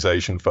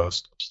organization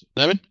first.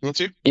 Nermin, what's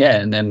you? Yeah,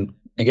 and then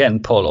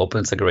again, Paul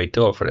opens a great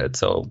door for it.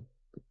 So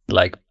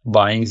like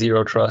buying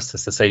zero trust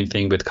is the same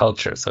thing with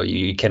culture. So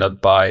you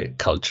cannot buy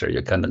culture.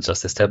 You cannot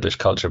just establish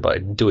culture by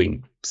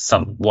doing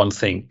one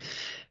thing.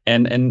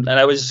 And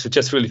I was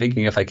just really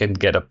thinking if I can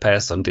get a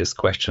pass on this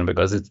question,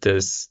 because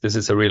this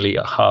is a really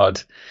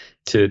hard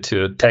to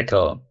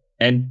tackle.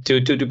 And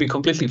to be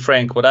completely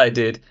frank, what I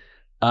did,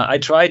 I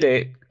tried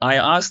a I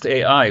asked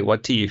AI,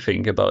 what do you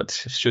think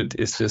about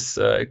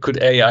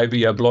could AI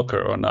be a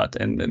blocker or not?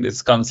 And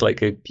this comes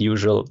like a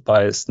usual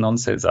biased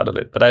nonsense out of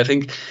it. But I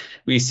think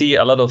we see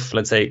a lot of,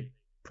 let's say,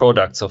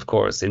 products, of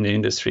course, in the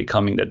industry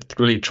coming that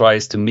really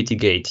tries to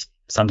mitigate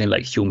something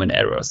like human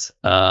errors.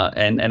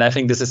 And I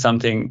think this is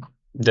something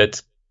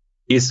that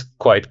is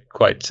quite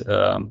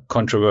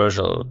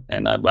controversial.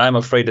 And I'm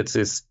afraid that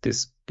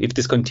if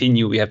this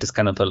continue, we have this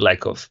kind of a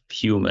lack of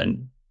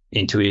human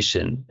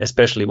intuition,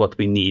 especially what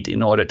we need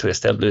in order to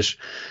establish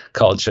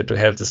culture, to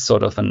have this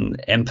sort of an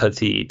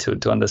empathy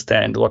to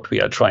understand what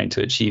we are trying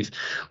to achieve.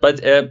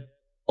 But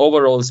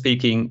overall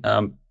speaking,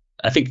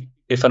 I think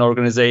if an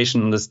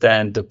organization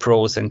understands the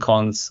pros and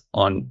cons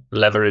on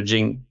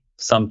leveraging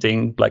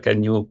something like a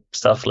new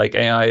stuff like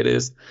AI it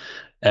is,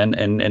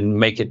 and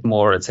make it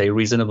more, let's say,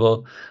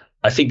 reasonable,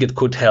 I think it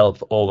could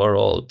help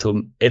overall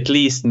to at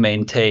least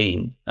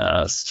maintain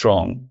a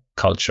strong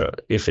culture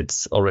if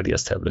it's already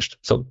established.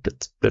 So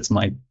that's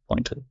my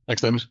point.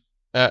 Thanks, Nermin.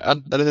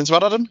 Anything to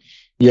add, Adam?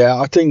 Yeah,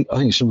 I think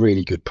some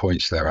really good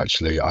points there.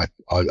 Actually, I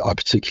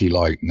particularly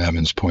like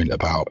Nermin's point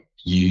about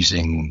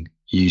using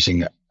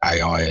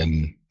AI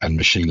and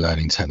machine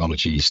learning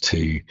technologies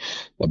to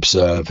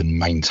observe and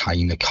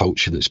maintain a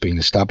culture that's been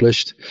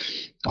established.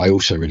 I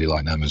also really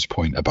like Nermin's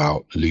point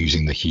about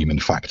losing the human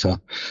factor.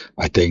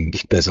 I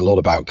think there's a lot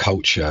about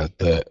culture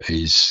that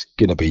is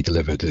going to be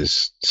delivered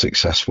as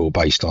successful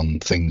based on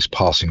things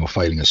passing or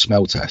failing a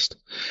smell test.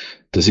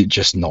 Does it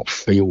just not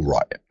feel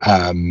right?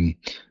 And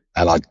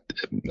AI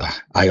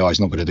is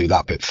not going to do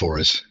that bit for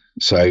us.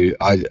 So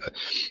I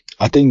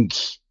think,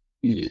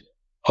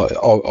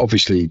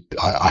 obviously,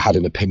 I had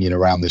an opinion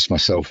around this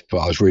myself, but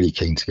I was really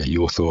keen to get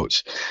your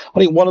thoughts. I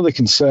think one of the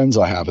concerns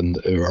I have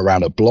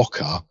around a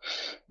blocker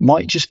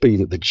might just be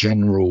that the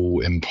general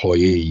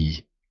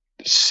employee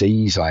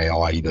sees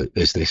AI that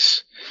there's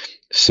this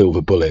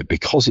silver bullet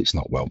because it's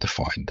not well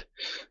defined.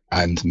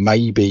 And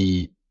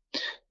maybe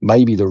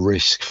the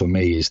risk for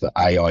me is that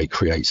AI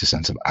creates a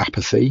sense of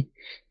apathy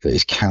that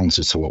is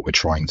counter to what we're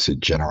trying to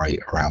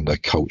generate around a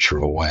culture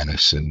of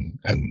awareness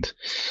and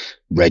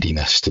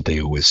readiness to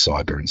deal with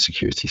cyber and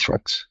security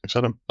threats. Thanks,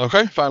 Adam.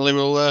 Okay, finally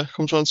we'll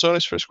come to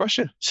Antonis for his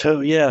question. So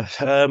yeah,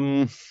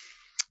 on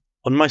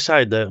my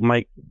side,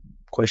 my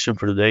question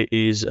for today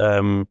is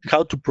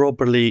how to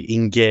properly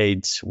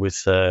engage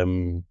with,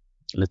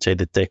 let's say,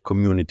 the tech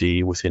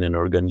community within an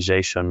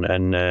organization,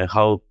 and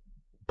how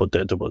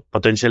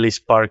potentially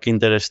spark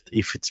interest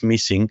if it's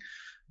missing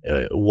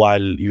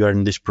while you are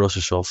in this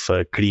process of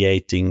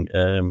creating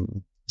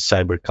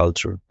cyber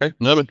culture. Okay,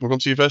 Nermin, we'll come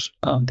to you first.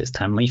 Oh, this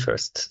time me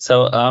first.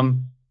 So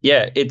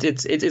yeah,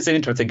 it's an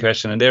interesting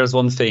question, and there's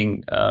one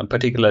thing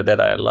particular that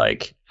I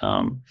like.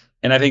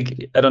 And I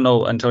think, I don't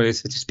know,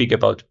 Antonis, to speak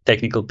about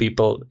technical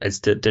people, it's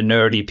the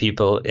nerdy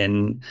people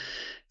in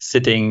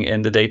sitting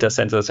in the data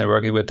centers and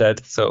working with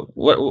that. So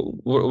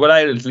what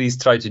I at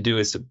least try to do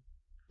is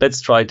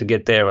let's try to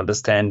get their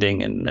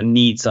understanding and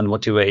needs and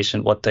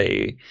motivation,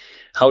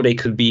 how they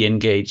could be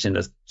engaged in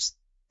a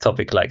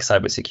topic like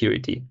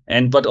cybersecurity.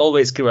 And what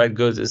always quite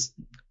good is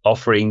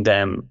offering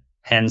them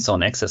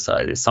hands-on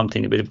exercises,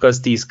 something,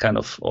 because these kind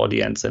of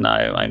audience, and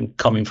I'm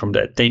coming from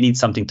that, they need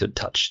something to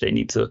touch. They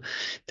need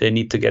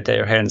to get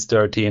their hands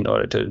dirty in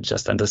order to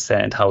just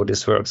understand how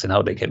this works and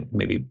how they can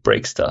maybe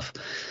break stuff.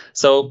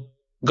 So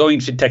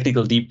going to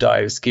technical deep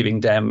dives,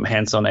 giving them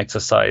hands-on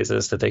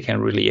exercises that they can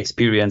really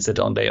experience it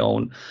on their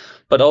own.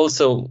 But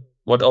also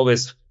what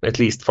always, at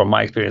least from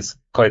my experience,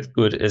 quite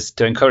good is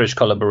to encourage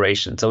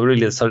collaboration. So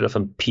really a sort of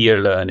a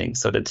peer learning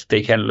so that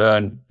they can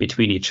learn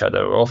between each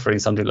other, or offering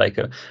something like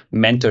a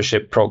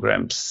mentorship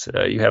programs.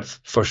 You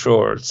have for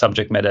sure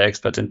subject matter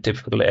experts in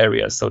typical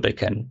areas, so they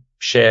can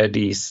share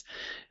these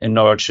and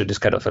nurture this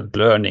kind of a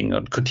learning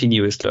or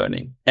continuous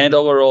learning. And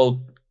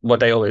overall,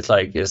 what I always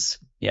like is,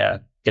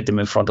 get them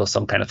in front of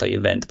some kind of an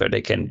event where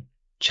they can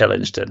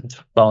challenge and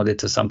bound it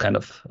to some kind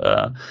of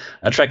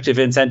attractive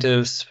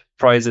incentives,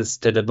 prizes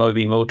that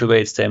maybe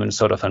motivates them in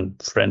sort of a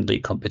friendly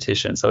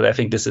competition. So I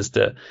think this is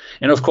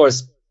and of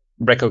course,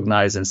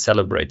 recognize and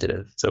celebrate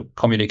it. So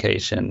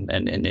communication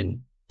and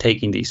in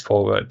taking these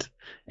forward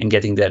and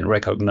getting them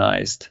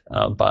recognized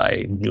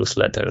by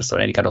newsletters or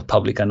any kind of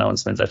public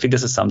announcements. I think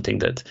this is something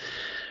that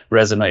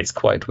resonates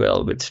quite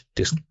well with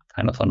this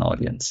kind of an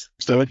audience.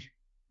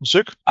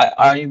 Suk?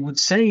 I would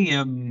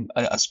say,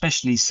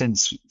 especially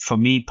since for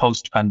me,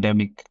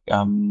 post-pandemic,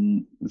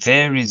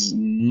 there is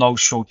no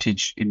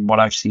shortage in what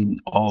I've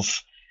seen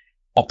of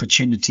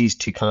opportunities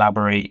to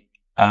collaborate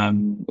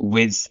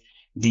with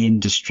the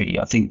industry.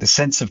 I think the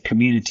sense of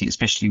community,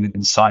 especially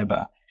within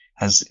cyber,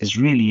 is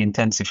really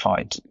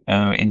intensified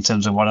in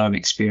terms of what I've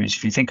experienced.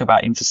 If you think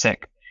about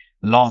InfoSec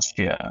last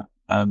year,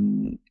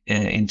 in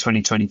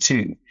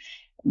 2022,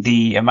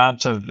 the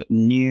amount of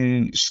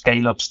new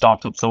scale-up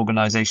startups,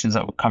 organizations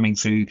that were coming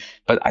through,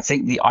 but I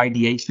think the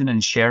ideation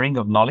and sharing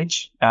of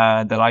knowledge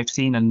that I've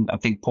seen, and I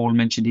think Paul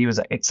mentioned he was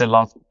at ITSA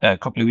last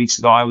couple of weeks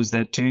ago. I was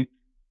there too.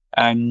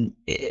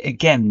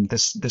 Again, the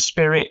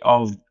spirit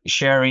of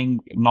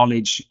sharing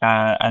knowledge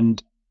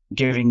and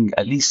giving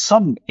at least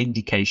some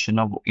indication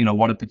of,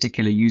 what a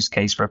particular use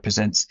case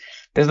represents.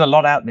 There's a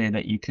lot out there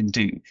that you can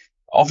do.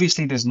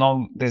 Obviously, there's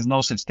no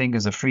such thing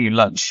as a free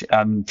lunch.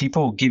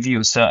 People give you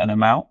a certain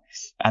amount,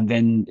 and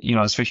then,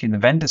 especially in the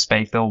vendor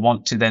space, they'll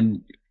want to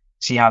then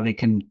see how they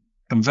can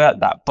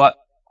convert that. But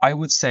I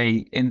would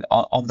say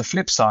on the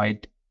flip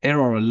side, there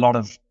are a lot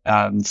of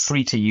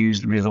free to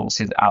use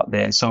resources out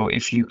there. So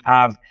if you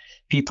have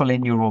people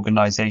in your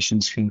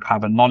organizations who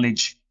have a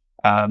knowledge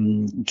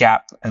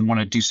gap and want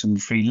to do some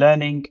free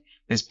learning,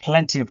 there's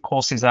plenty of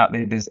courses out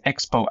there. There's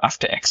expo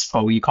after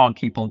expo. You can't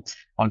keep on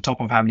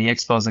top of how many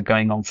expos are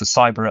going on for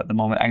cyber at the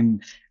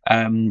moment.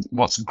 And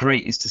what's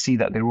great is to see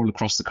that they're all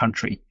across the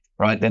country,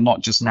 right? They're not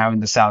just now in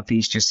the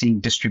Southeast. You're seeing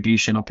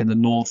distribution up in the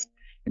North,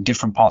 in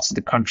different parts of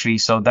the country.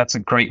 So that's a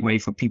great way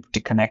for people to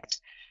connect.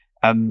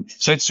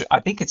 So I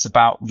think it's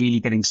about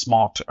really getting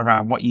smart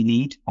around what you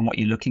need and what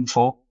you're looking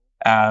for,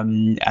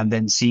 and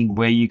then seeing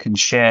where you can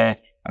share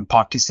and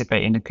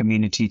participate in a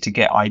community to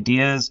get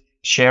ideas,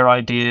 share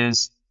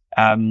ideas.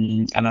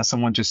 And as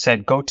someone just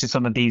said, go to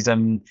some of these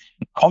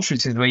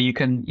conferences where you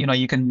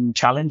can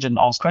challenge and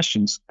ask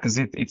questions, because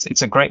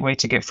it's a great way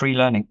to get free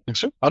learning. Thanks,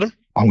 sir. Adam?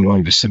 I'm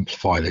going to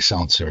oversimplify this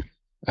answer.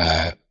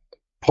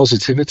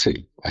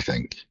 Positivity, I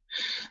think.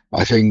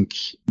 I think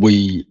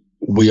we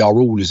are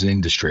all, as an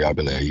industry, I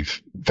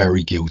believe,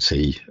 very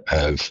guilty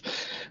of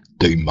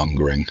doom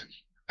mongering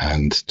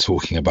and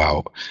talking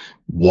about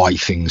why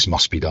things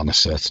must be done a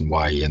certain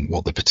way and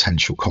what the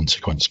potential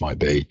consequence might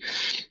be.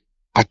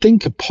 I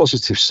think a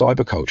positive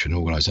cyber culture and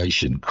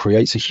organization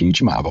creates a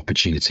huge amount of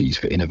opportunities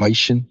for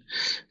innovation,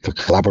 for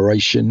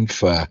collaboration,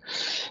 for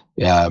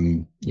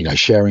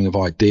sharing of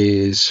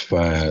ideas,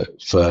 for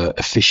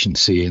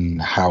efficiency in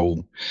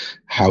how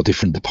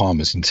different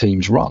departments and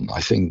teams run.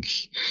 I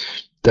think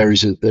there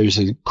is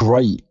a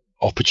great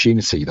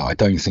opportunity that I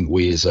don't think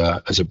we as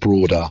a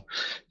broader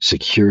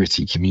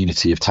security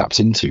community have tapped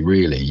into,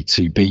 really,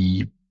 to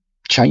be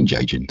change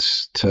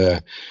agents,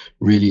 to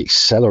really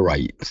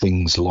accelerate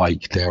things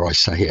like, dare I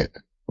say it,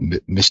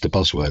 Mr.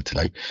 Buzzword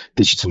today,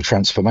 digital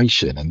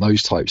transformation and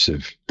those types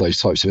of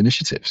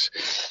initiatives.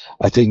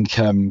 I think,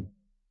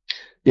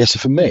 so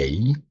for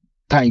me,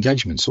 that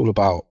engagement's all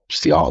about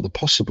just the art of the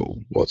possible.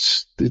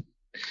 What's the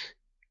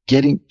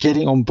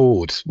getting on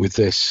board with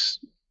this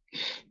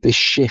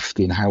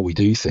shift in how we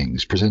do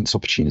things presents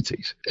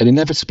opportunities, and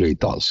inevitably it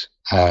does.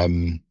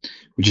 We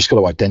just got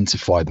to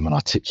identify them and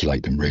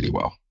articulate them really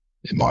well,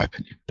 in my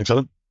opinion.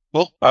 Excellent.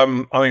 Well, I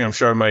think I'm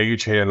showing my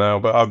age here now,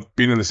 but I've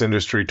been in this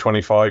industry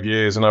 25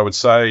 years, and I would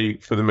say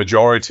for the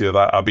majority of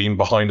that, I've been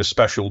behind a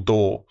special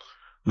door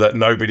that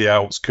nobody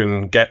else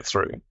can get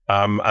through.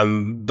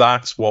 And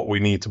that's what we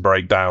need to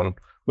break down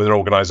with an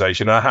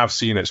organization. I have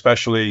seen it,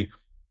 especially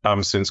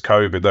since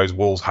COVID, those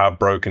walls have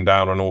broken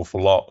down an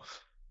awful lot,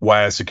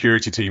 where a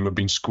security team have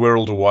been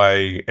squirreled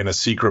away in a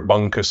secret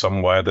bunker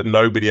somewhere that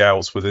nobody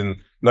else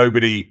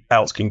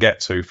can get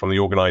to from the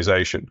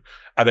organization.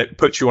 And it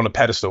puts you on a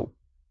pedestal.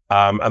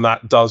 And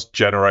that does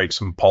generate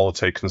some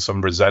politics and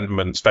some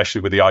resentment,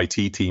 especially with the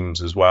IT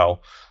teams as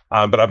well.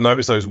 But I've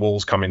noticed those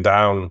walls coming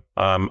down.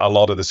 A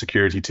lot of the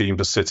security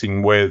teams are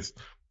sitting with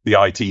the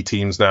IT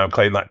teams now,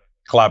 creating that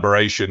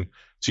collaboration.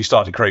 So you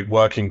start to create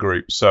working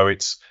groups. So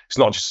it's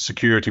not just a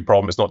security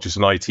problem. It's not just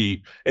an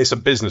IT. It's a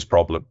business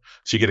problem.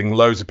 So you're getting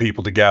loads of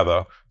people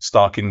together,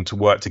 starting to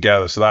work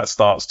together. So that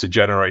starts to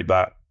generate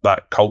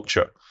that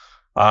culture.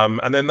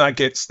 And then that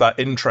gets that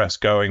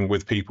interest going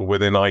with people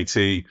within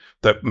IT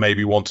that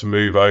maybe want to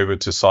move over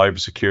to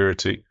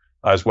cybersecurity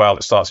as well.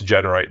 It starts to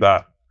generate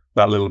that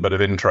little bit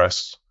of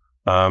interest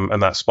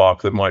and that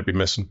spark that might be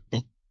missing.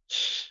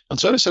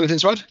 Antonis, anything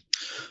to add?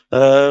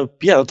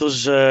 It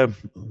was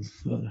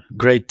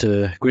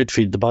great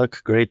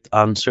feedback, great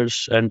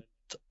answers, and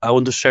I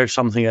want to share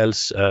something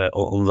else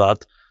on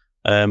that.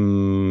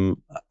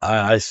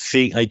 I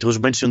think it was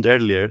mentioned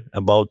earlier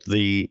about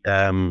the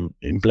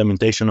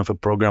implementation of a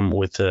program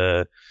with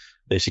the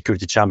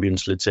security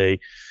champions, let's say.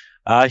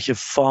 I have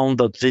found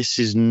that this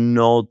is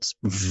not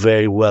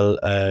very well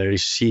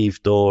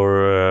received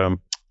or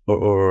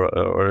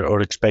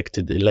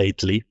expected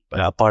lately,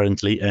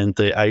 apparently, and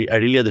I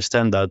really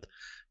understand that,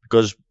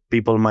 because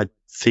people might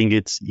think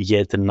it's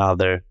yet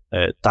another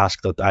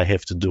task that I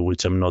have to do,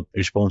 which I'm not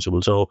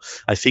responsible. So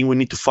I think we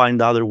need to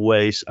find other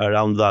ways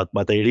around that.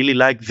 But I really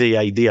like the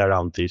idea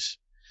around this.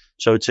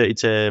 So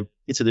it's a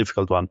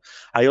difficult one.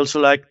 I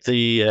also like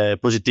the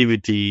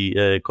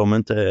positivity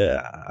comment.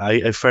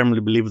 I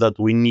firmly believe that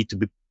we need to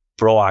be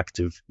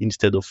proactive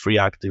instead of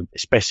reactive,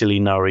 especially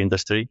in our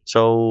industry.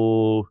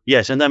 So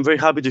yes, and I'm very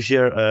happy to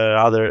hear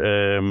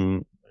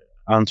other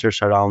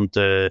answers around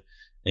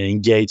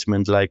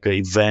engagement, like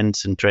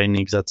events and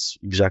trainings. That's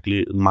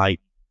exactly my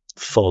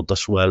thought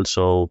as well.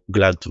 So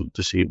glad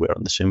to see we're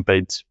on the same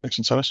page.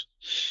 Excellent, Thomas.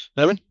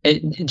 Nermin?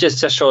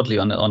 Just shortly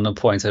on the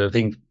points, I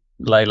think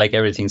like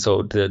everything.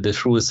 So the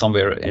truth is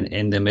somewhere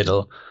in the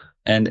middle.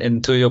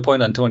 And to your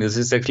point, Antonio, this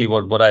is exactly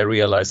what I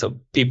realized. So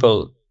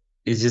people,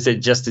 it's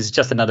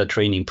just another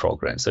training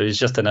program. So it's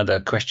just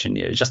another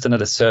questionnaire, it's just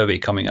another survey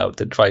coming out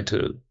to try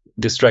to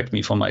distract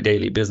me from my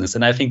daily business.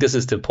 And I think this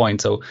is the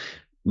point. So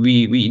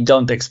we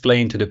don't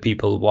explain to the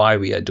people why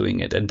we are doing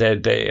it, and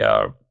that they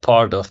are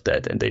part of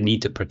that and they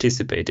need to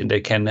participate, and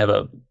they can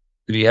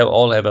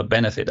all have a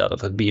benefit out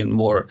of it, being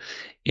more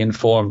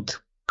informed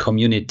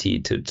community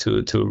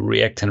to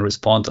react and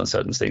respond on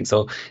certain things.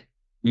 So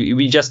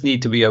we just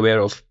need to be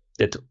aware of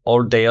that,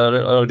 or they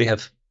already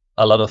have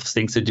a lot of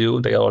things to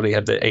do. They already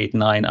have the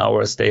 8-9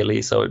 hours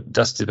daily. So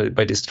just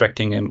by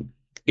distracting and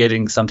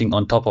getting something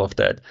on top of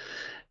that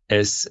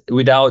is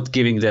without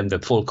giving them the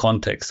full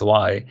context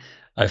why.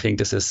 I think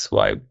this is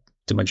why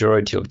the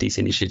majority of these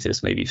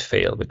initiatives maybe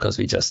fail, because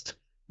we just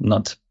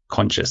not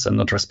conscious and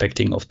not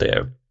respecting of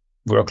their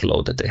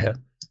workload that they have.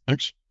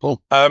 Thanks, Paul.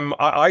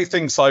 I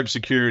think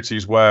cybersecurity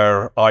is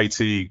where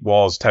IT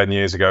was 10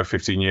 years ago,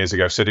 15 years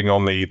ago, sitting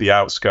on the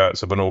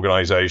outskirts of an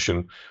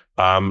organization,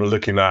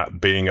 looking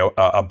at being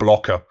a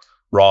blocker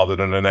rather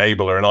than an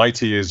enabler. And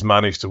IT has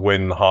managed to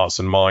win hearts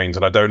and minds.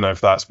 And I don't know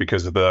if that's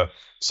because of the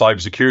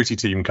cybersecurity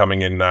team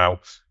coming in now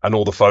and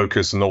all the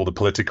focus and all the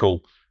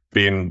political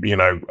being,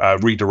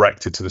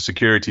 redirected to the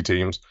security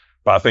teams.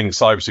 But I think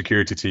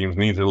cybersecurity teams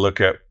need to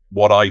look at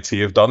what IT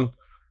have done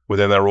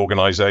within their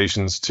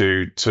organizations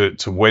to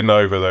win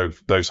over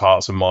those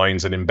hearts and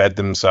minds and embed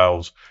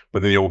themselves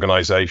within the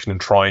organization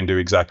and try and do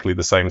exactly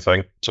the same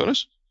thing.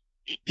 Sonis?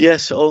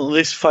 Yes, on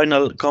this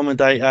final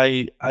comment,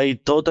 I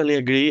totally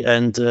agree.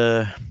 And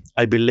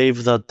I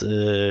believe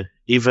that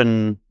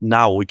even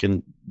now we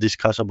can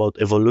discuss about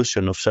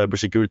evolution of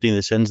cybersecurity in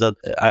the sense that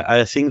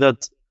I think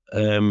that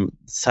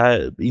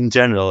in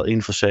general,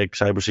 InfoSec,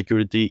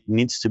 cybersecurity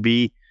needs to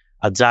be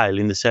agile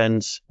in the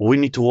sense we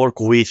need to work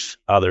with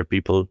other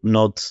people,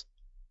 not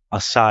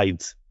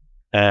aside,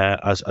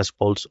 as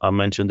Paul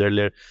mentioned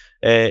earlier.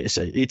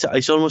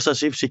 It's almost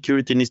as if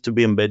security needs to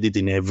be embedded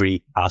in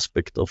every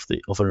aspect of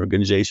an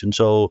organization.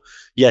 So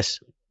yes,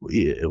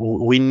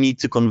 we need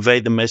to convey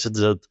the message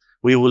that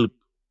we will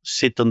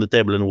sit on the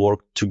table and work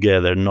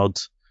together,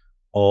 not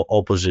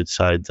opposite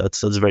sides.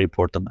 That's very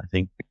important, I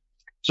think.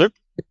 So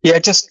yeah,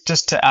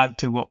 just to add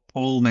to what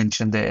Paul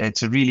mentioned there,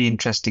 it's a really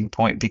interesting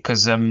point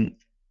because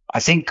I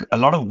think a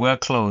lot of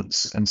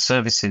workloads and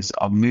services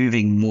are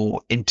moving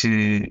more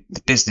into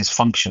the business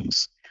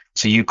functions.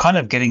 So you're kind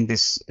of getting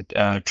this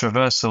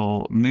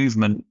traversal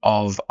movement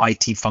of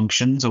IT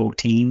functions or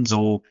teams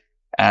or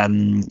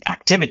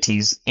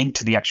activities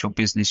into the actual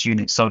business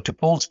unit. So to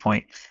Paul's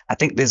point, I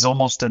think there's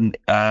almost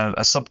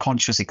a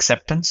subconscious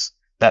acceptance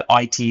that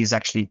IT is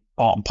actually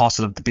part and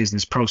parcel of the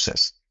business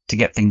process to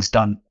get things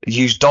done.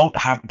 You don't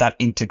have that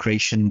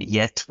integration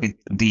yet with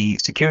the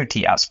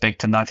security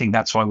aspect, and I think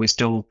that's why we're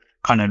still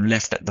kind of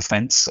left at the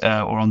fence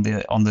or on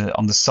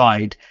the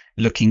side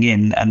looking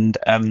in. And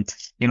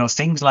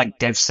things like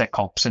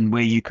DevSecOps, and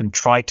where you can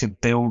try to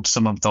build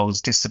some of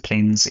those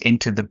disciplines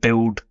into the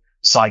build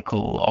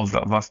cycle of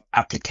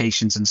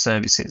applications and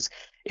services.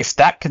 If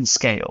that can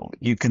scale,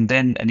 you can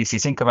then, and if you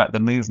think about the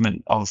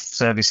movement of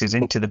services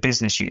into the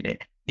business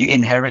unit, you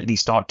inherently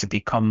start to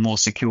become more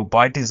secure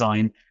by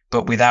design,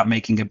 but without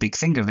making a big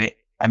thing of it.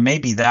 And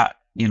maybe that,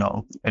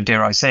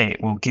 dare I say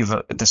it, will give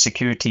the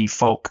security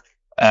folk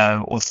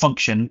or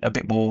function a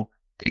bit more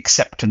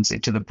acceptance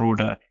into the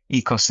broader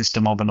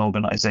ecosystem of an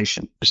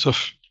organization. Good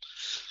stuff.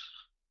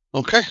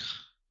 Okay.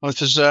 Well, if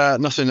there's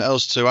nothing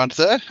else to add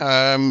there,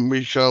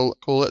 we shall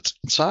call it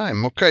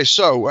time. Okay,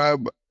 so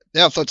I'd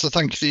like to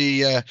thank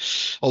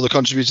all the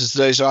contributors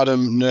today. So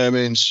Adam,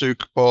 Nermin,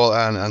 Suk, Paul,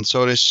 and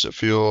Sonis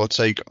for your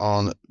take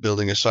on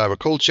building a cyber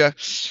culture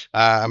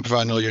and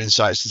providing all your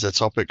insights to the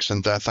topics.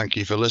 And thank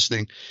you for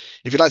listening.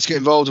 If you'd like to get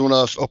involved in one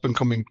of our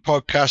up-and-coming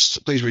podcasts,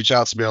 please reach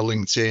out to me on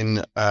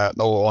LinkedIn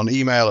or on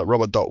email at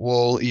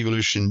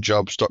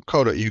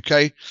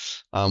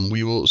robert.wall@evolutionjobs.co.uk.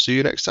 We will see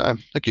you next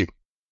time. Thank you.